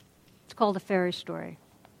 It's called A Fairy Story.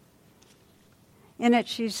 In it,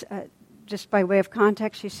 she's, just by way of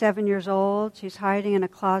context, she's 7 years old. She's hiding in a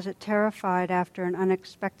closet, terrified after an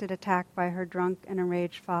unexpected attack by her drunk and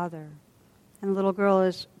enraged father. And the little girl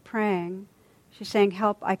is praying. She's saying,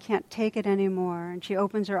 "Help, I can't take it anymore." And she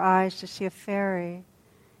opens her eyes to see a fairy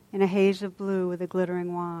in a haze of blue with a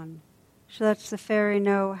glittering wand. She lets the fairy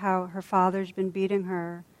know how her father's been beating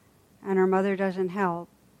her and her mother doesn't help,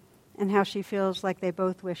 and how she feels like they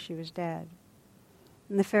both wish she was dead.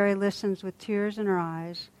 And the fairy listens with tears in her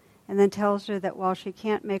eyes and then tells her that while she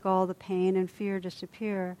can't make all the pain and fear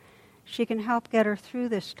disappear, she can help get her through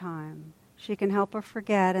this time. She can help her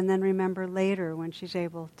forget and then remember later when she's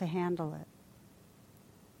able to handle it.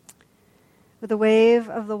 With a wave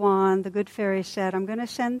of the wand, the good fairy said, "I'm going to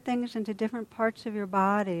send things into different parts of your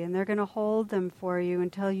body, and they're going to hold them for you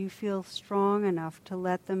until you feel strong enough to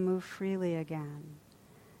let them move freely again."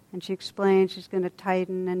 And she explained she's going to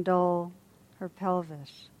tighten and dull her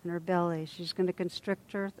pelvis and her belly. She's going to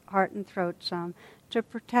constrict her heart and throat some to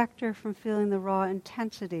protect her from feeling the raw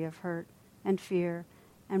intensity of hurt and fear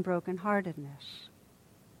and brokenheartedness.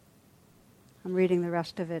 I'm reading the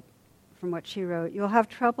rest of it from what she wrote. "You'll have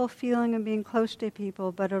trouble feeling and being close to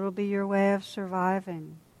people, but it'll be your way of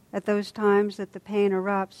surviving. At those times that the pain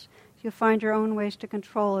erupts, you'll find your own ways to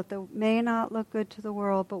control it that may not look good to the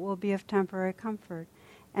world, but will be of temporary comfort.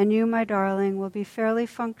 And you, my darling, will be fairly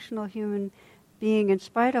functional human being in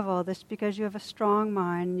spite of all this because you have a strong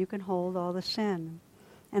mind and you can hold all the sin.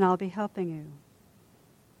 And I'll be helping you."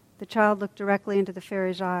 The child looked directly into the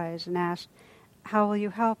fairy's eyes and asked, "How will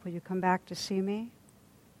you help? Will you come back to see me?"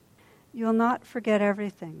 "You'll not forget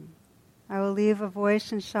everything. I will leave a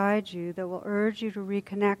voice inside you that will urge you to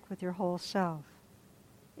reconnect with your whole self.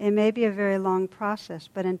 It may be a very long process,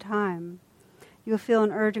 but in time, you'll feel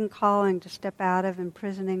an urgent calling to step out of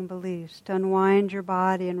imprisoning beliefs, to unwind your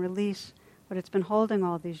body and release what it's been holding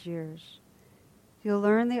all these years. You'll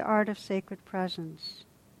learn the art of sacred presence.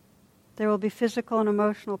 There will be physical and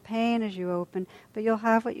emotional pain as you open, but you'll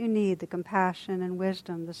have what you need, the compassion and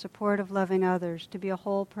wisdom, the support of loving others, to be a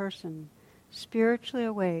whole person, spiritually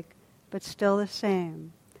awake, but still the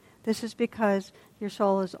same. This is because your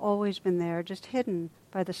soul has always been there, just hidden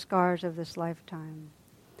by the scars of this lifetime."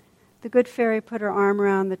 The good fairy put her arm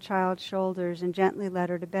around the child's shoulders and gently led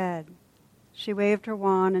her to bed. She waved her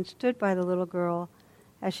wand and stood by the little girl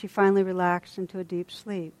as she finally relaxed into a deep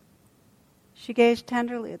sleep. She gazed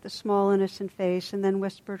tenderly at the small, innocent face and then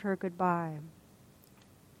whispered her goodbye.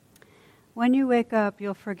 "When you wake up,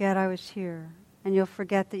 you'll forget I was here, and you'll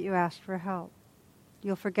forget that you asked for help.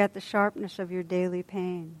 You'll forget the sharpness of your daily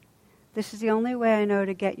pain. This is the only way I know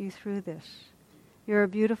to get you through this. You're a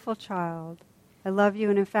beautiful child. I love you,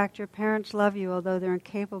 and in fact, your parents love you, although they're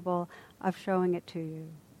incapable of showing it to you.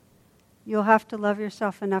 You'll have to love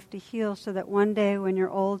yourself enough to heal so that one day when you're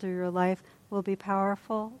older, your life will be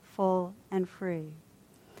powerful, full, and free.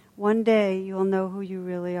 One day you will know who you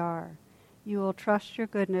really are. You will trust your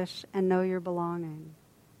goodness and know your belonging.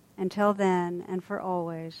 Until then, and for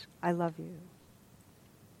always, I love you."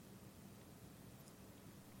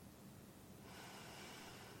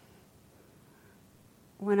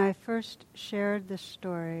 When I first shared this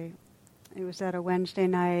story, it was at a Wednesday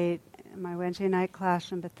night, my Wednesday night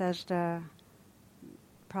class in Bethesda,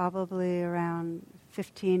 probably around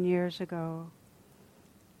 15 years ago.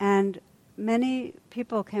 And many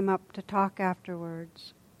people came up to talk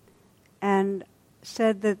afterwards and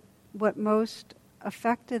said that what most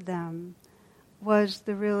affected them was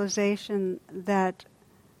the realization that,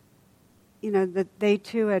 that they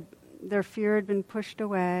too had their fear had been pushed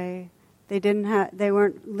away. They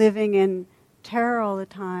weren't living in terror all the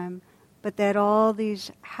time, but they had all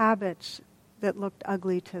these habits that looked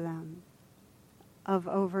ugly to them, of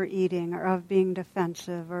overeating or of being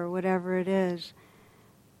defensive or whatever it is.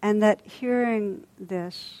 And that hearing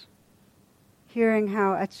this, hearing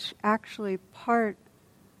how it's actually part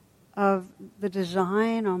of the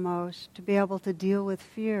design almost to be able to deal with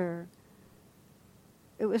fear,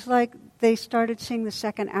 it was like they started seeing the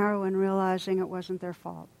second arrow and realizing it wasn't their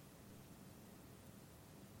fault.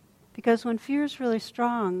 Because when fear is really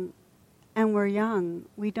strong and we're young,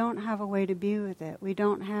 we don't have a way to be with it. We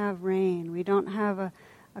don't have rein. We don't have a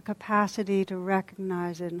capacity to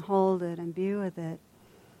recognize it and hold it and be with it.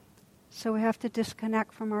 So we have to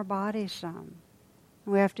disconnect from our body some.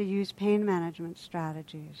 We have to use pain management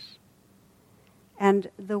strategies. And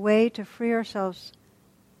the way to free ourselves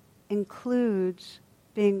includes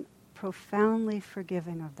being profoundly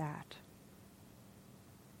forgiving of that.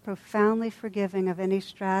 Profoundly forgiving of any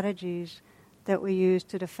strategies that we use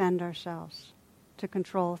to defend ourselves, to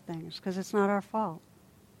control things, because it's not our fault.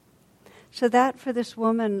 So that for this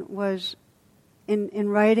woman was, in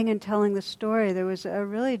writing and telling the story, there was a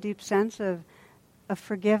really deep sense of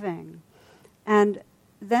forgiving. And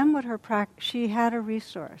then what she had a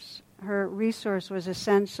resource. Her resource was a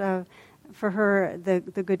sense of, for her,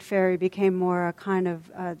 the good fairy became more a kind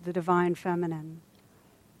of the divine feminine.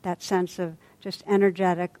 That sense of just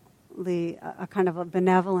energetically, a kind of a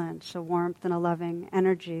benevolence, a warmth and a loving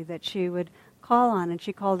energy that she would call on. And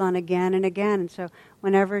she called on again and again. And so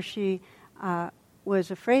whenever she was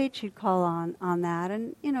afraid, she'd call on that.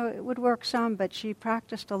 And, it would work some, but she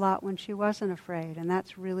practiced a lot when she wasn't afraid. And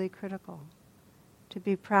that's really critical, to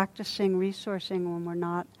be practicing resourcing when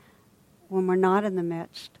we're not in the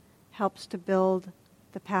midst, helps to build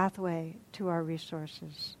the pathway to our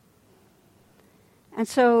resources. And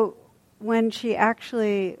so when she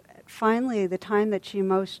actually, finally, the time that she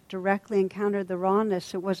most directly encountered the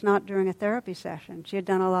rawness, it was not during a therapy session. She had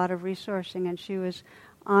done a lot of resourcing and she was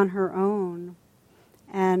on her own.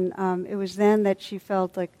 And it was then that she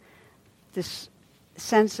felt like this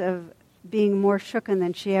sense of being more shooken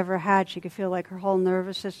than she ever had. She could feel like her whole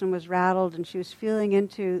nervous system was rattled, and she was feeling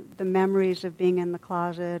into the memories of being in the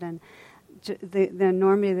closet and the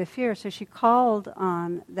enormity of the fear. So she called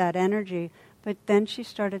on that energy, but then she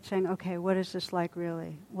started saying, okay, what is this like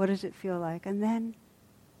really? What does it feel like? And then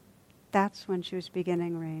that's when she was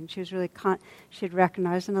beginning rain. She was really, she had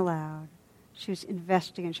recognized and allowed. She was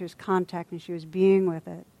investigating, she was contacting, she was being with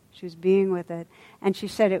it. She was being with it. And she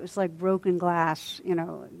said it was like broken glass,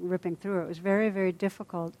 ripping through her. It was very, very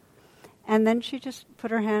difficult. And then she just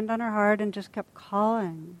put her hand on her heart and just kept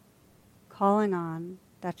calling on.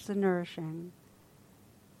 That's the nourishing.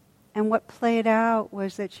 And what played out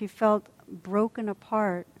was that she felt broken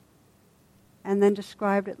apart, and then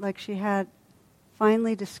described it like she had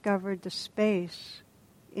finally discovered the space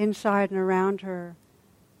inside and around her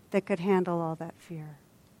that could handle all that fear.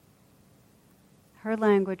 Her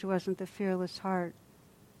language wasn't the fearless heart,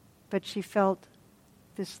 but she felt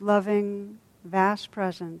this loving, vast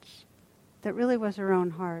presence that really was her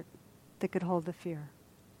own heart that could hold the fear.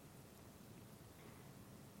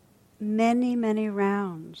 Many, many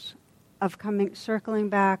rounds of circling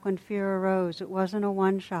back when fear arose. It wasn't a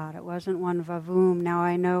one-shot. It wasn't one vavoom, now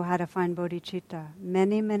I know how to find bodhicitta.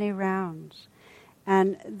 Many, many rounds.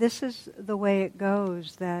 And this is the way it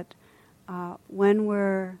goes, that when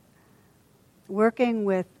we're working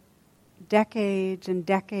with decades and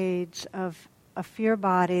decades of a fear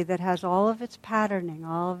body that has all of its patterning,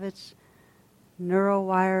 all of its neural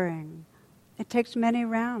wiring, it takes many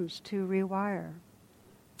rounds to rewire.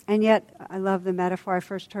 And yet, I love the metaphor, I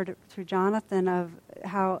first heard it through Jonathan, of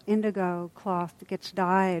how indigo cloth gets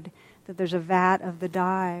dyed, that there's a vat of the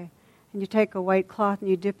dye, and you take a white cloth and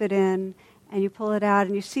you dip it in, and you pull it out,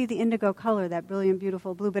 and you see the indigo color, that brilliant,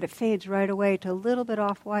 beautiful blue, but it fades right away to a little bit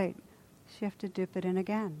off-white. So you have to dip it in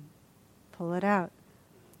again, pull it out.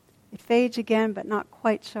 It fades again, but not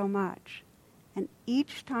quite so much. And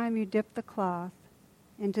each time you dip the cloth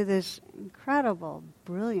into this incredible,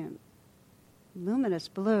 brilliant, luminous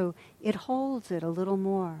blue, it holds it a little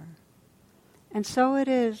more. And so it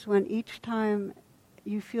is when each time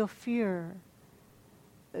you feel fear,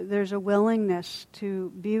 there's a willingness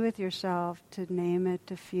to be with yourself, to name it,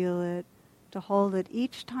 to feel it, to hold it.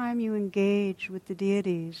 Each time you engage with the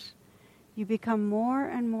deities, you become more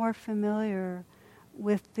and more familiar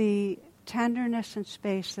with the tenderness and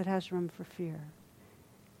space that has room for fear.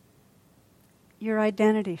 Your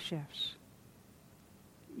identity shifts.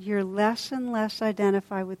 You're less and less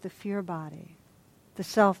identified with the fear body, the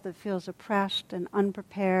self that feels oppressed and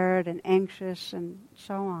unprepared and anxious and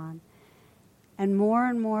so on. And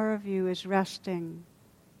more of you is resting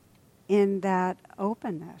in that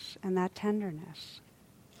openness and that tenderness.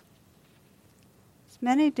 There's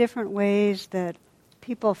many different ways that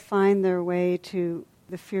people find their way to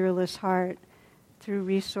the fearless heart through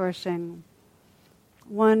resourcing.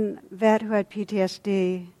 One vet who had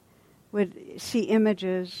PTSD would see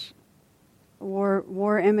images,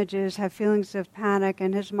 war images, have feelings of panic,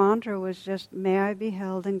 and his mantra was just, may I be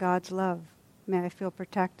held in God's love. May I feel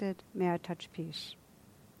protected. May I touch peace.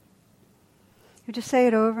 He would just say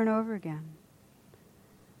it over and over again.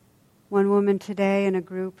 One woman today in a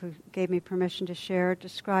group who gave me permission to share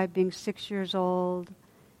described being 6 years old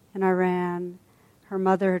in Iran. Her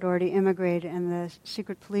mother had already immigrated, and the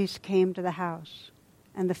secret police came to the house.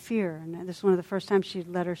 And the fear, and this is one of the first times she'd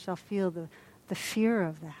let herself feel the fear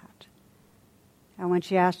of that. And when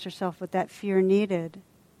she asked herself what that fear needed,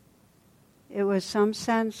 it was some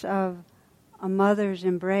sense of a mother's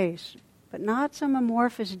embrace, but not some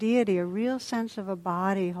amorphous deity, a real sense of a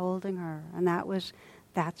body holding her. And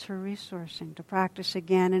that's her resourcing, to practice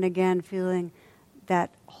again and again, feeling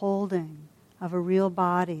that holding of a real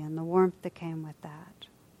body and the warmth that came with that.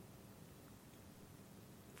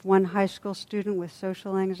 One high school student with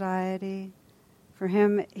social anxiety, for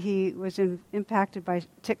him, he was impacted by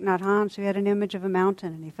Thich Nhat Hanh, so he had an image of a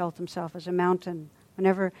mountain, and he felt himself as a mountain.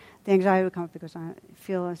 Whenever the anxiety would come up, he goes, I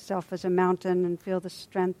feel myself as a mountain and feel the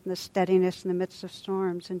strength and the steadiness in the midst of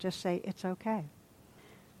storms, and just say, it's okay.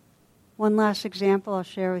 One last example I'll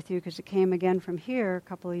share with you, because it came again from here a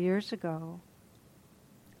couple of years ago.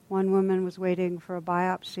 One woman was waiting for a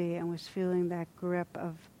biopsy and was feeling that grip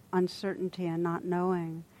of uncertainty and not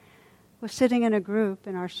knowing. Was sitting in a group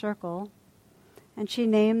in our circle, and she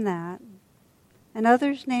named that. And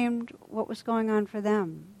others named what was going on for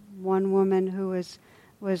them. One woman who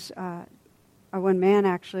one man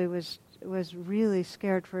actually was really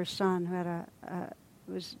scared for his son,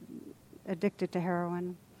 who was addicted to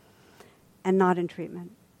heroin and not in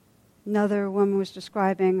treatment. Another woman was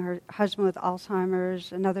describing her husband with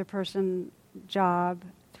Alzheimer's, another person, job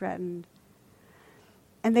threatened.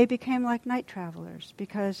 And they became like night travelers,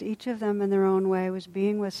 because each of them in their own way was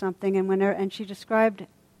being with something. And she described,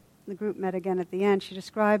 the group met again at the end, she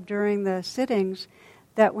described during the sittings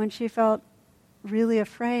that when she felt really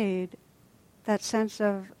afraid, that sense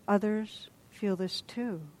of others feel this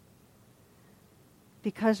too.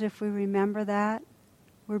 Because if we remember that,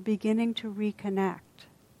 we're beginning to reconnect.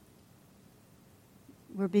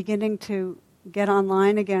 We're beginning to get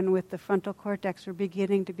online again with the frontal cortex. We're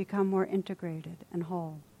beginning to become more integrated and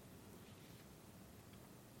whole.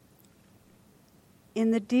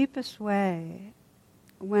 In the deepest way,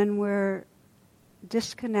 when we're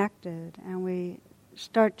disconnected and we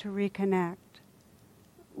start to reconnect,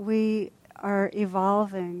 we are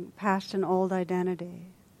evolving past an old identity.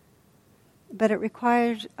 But it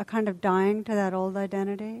requires a kind of dying to that old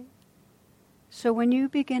identity. So when you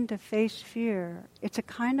begin to face fear, it's a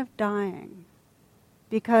kind of dying.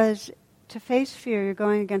 Because to face fear, you're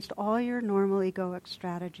going against all your normal egoic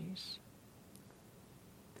strategies.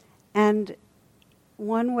 And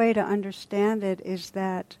one way to understand it is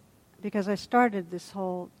that, because I started this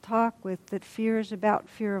whole talk with that fear is about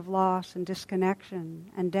fear of loss and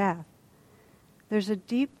disconnection and death. There's a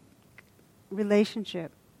deep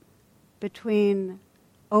relationship between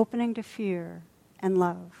opening to fear and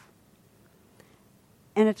love.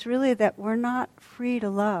 And it's really that we're not free to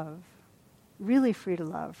love, really free to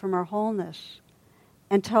love from our wholeness,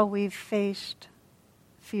 until we've faced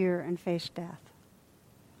fear and faced death.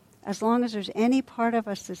 As long as there's any part of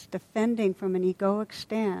us that's defending from an egoic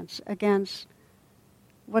stance against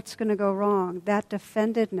what's going to go wrong, that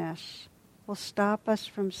defendedness will stop us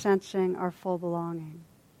from sensing our full belonging.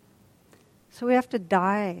 So we have to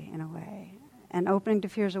die in a way, and opening to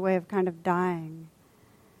fear is a way of kind of dying.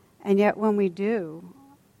 And yet when we do,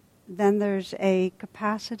 then there's a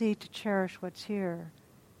capacity to cherish what's here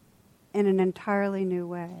in an entirely new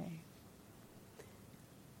way.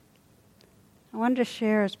 I wanted to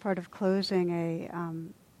share as part of closing a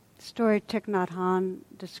story Thich Nhat Hanh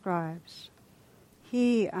describes.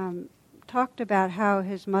 He talked about how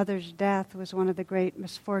his mother's death was one of the great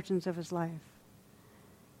misfortunes of his life.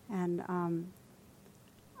 And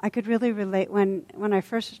I could really relate, when I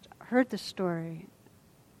first heard the story,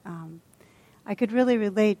 I could really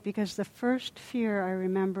relate, because the first fear I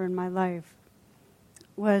remember in my life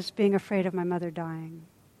was being afraid of my mother dying.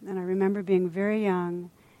 And I remember being very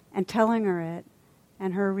young and telling her it,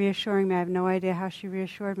 and her reassuring me. I have no idea how she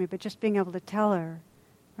reassured me, but just being able to tell her,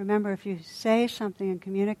 remember, if you say something and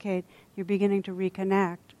communicate, you're beginning to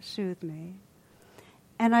reconnect, soothe me.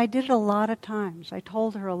 And I did it a lot of times. I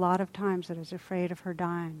told her a lot of times that I was afraid of her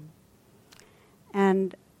dying.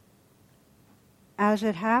 And as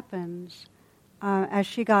it happens, as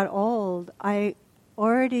she got old, I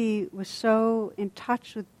already was so in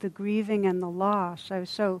touch with the grieving and the loss. I was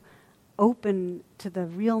so open to the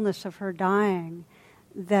realness of her dying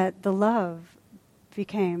that the love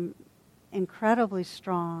became incredibly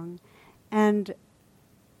strong. And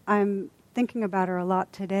I'm thinking about her a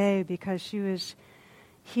lot today because she was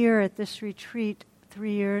here at this retreat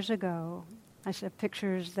 3 years ago. I saw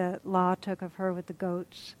pictures that La took of her with the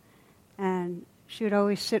goats, and she would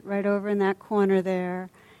always sit right over in that corner there.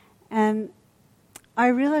 And I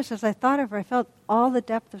realized as I thought of her, I felt all the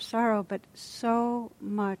depth of sorrow, but so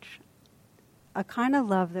much a kind of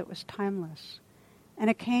love that was timeless. And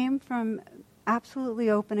it came from absolutely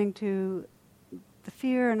opening to the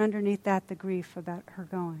fear, and underneath that, the grief about her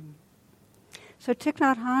going. So Thich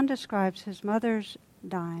Nhat Hanh describes his mother's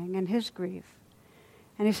dying and his grief.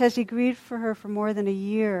 And he says he grieved for her for more than a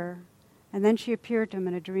year, and then she appeared to him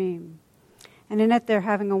in a dream. And in it, they're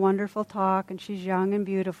having a wonderful talk, and she's young and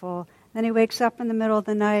beautiful. Then he wakes up in the middle of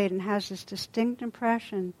the night and has this distinct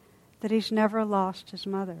impression that he's never lost his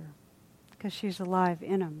mother, because she's alive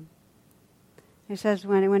in him. He says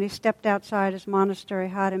when he stepped outside his monastery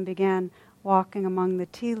hut and began walking among the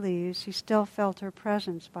tea leaves, he still felt her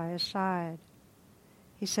presence by his side.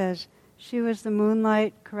 He says, she was the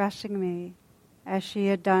moonlight caressing me, as she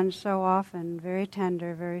had done so often, very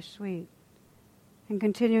tender, very sweet. And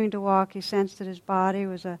continuing to walk, he sensed that his body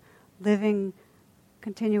was a living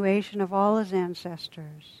continuation of all his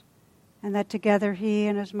ancestors, and that together he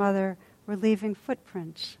and his mother were leaving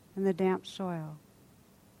footprints in the damp soil.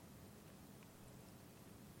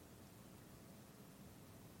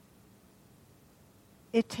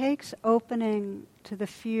 It takes opening to the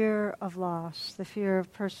fear of loss, the fear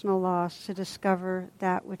of personal loss, to discover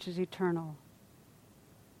that which is eternal.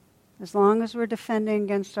 As long as we're defending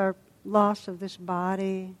against our loss of this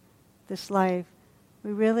body, this life,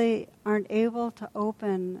 we really aren't able to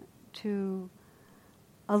open to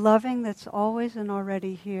a loving that's always and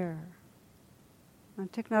already here.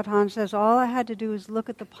 And Thich Nhat Hanh says, all I had to do was look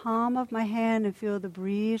at the palm of my hand and feel the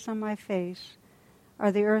breeze on my face,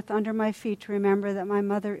 or the earth under my feet, to remember that my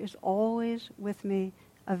mother is always with me,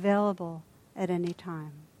 available at any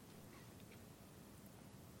time.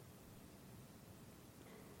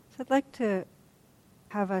 So I'd like to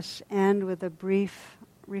have us end with a brief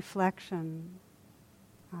reflection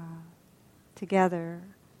together,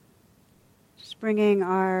 just bringing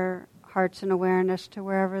our hearts and awareness to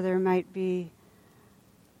wherever there might be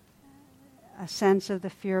a sense of the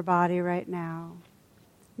fear body right now,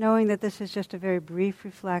 knowing that this is just a very brief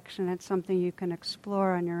reflection. It's something you can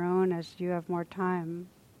explore on your own as you have more time.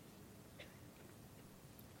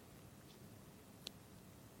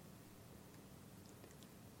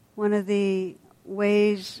 One of the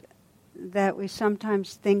ways that we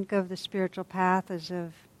sometimes think of the spiritual path is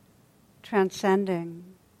of transcending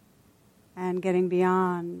and getting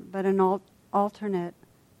beyond, but an alternate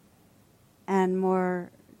and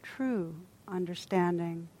more true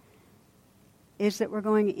understanding is that we're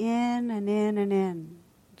going in and in and in.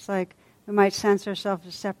 It's like we might sense ourselves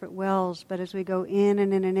as separate wells, but as we go in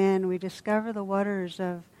and in and in, we discover the waters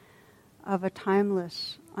of a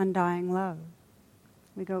timeless, undying love.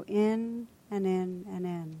 We go in and in and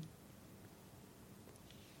in.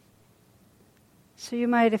 So you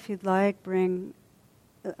might, if you'd like, bring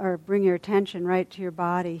your attention right to your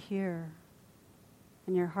body here,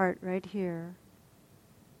 and your heart right here,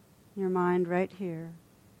 your mind right here.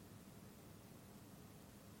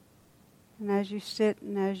 And as you sit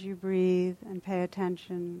and as you breathe and pay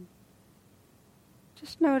attention,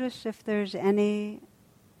 just notice if there's any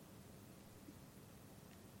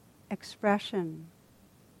expression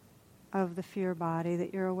of the fear body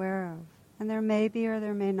that you're aware of. And there may be or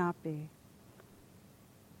there may not be.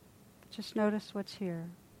 Just notice what's here.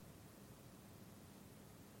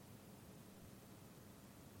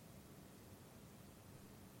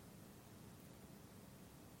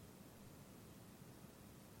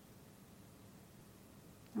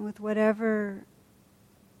 And with whatever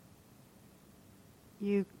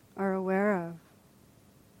you are aware of,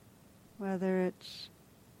 whether it's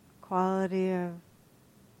quality of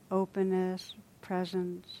openness,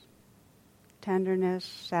 presence, tenderness,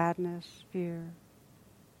 sadness, fear,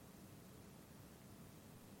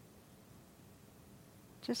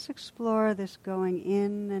 just explore this going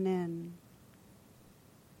in and in.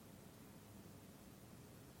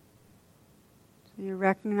 So you're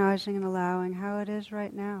recognizing and allowing how it is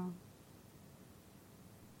right now.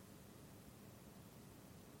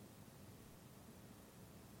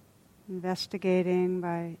 Investigating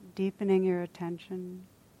by deepening your attention.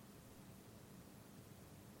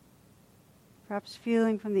 Perhaps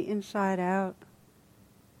feeling from the inside out,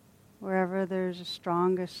 wherever there's the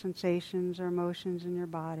strongest sensations or emotions in your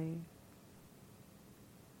body.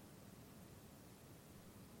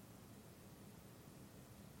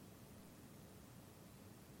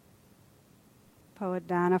 Poet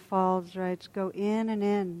Dana Falls writes, "Go in and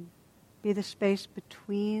in, be the space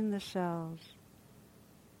between the cells,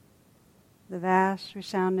 the vast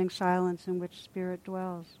resounding silence in which spirit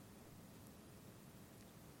dwells.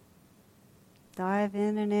 Dive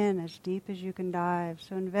in and in as deep as you can dive,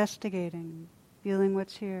 so investigating, feeling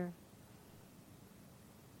what's here.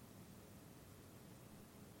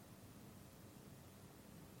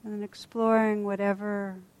 And then exploring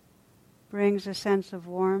whatever brings a sense of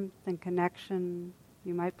warmth and connection.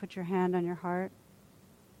 You might put your hand on your heart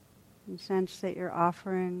and sense that you're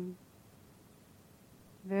offering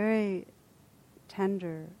very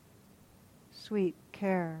tender, sweet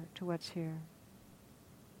care to what's here.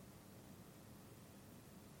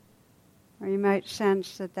 Or you might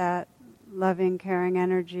sense that that loving, caring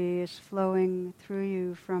energy is flowing through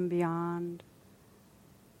you from beyond,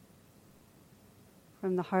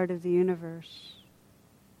 from the heart of the universe,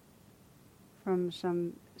 from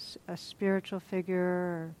a spiritual figure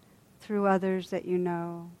or through others that you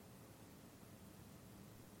know.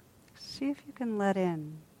 See if you can let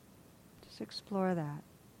in. Just explore that.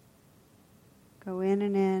 Go in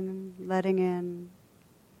and in, letting in.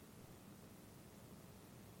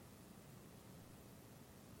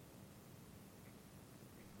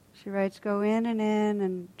 She writes, go in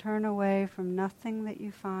and turn away from nothing that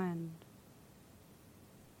you find.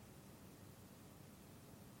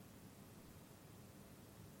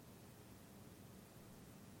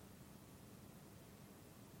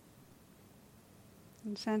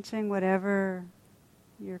 And sensing whatever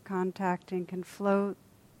you're contacting can float,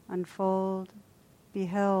 unfold, be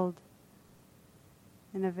held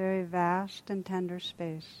in a very vast and tender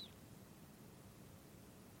space.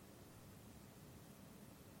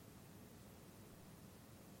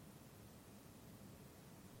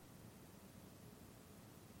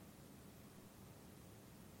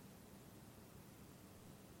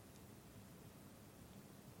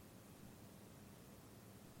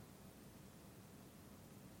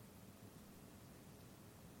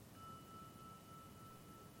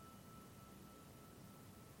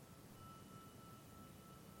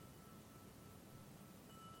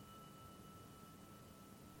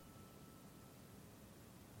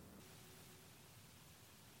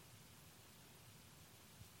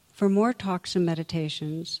 For more talks and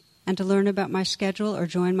meditations, and to learn about my schedule or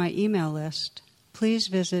join my email list, please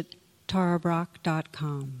visit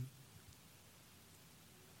tarabrach.com.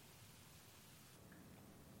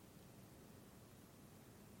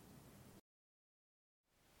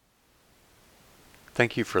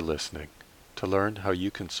 Thank you for listening. To learn how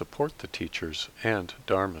you can support the teachers and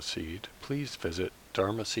Dharma Seed, please visit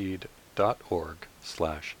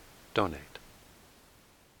dharmaseed.org/donate.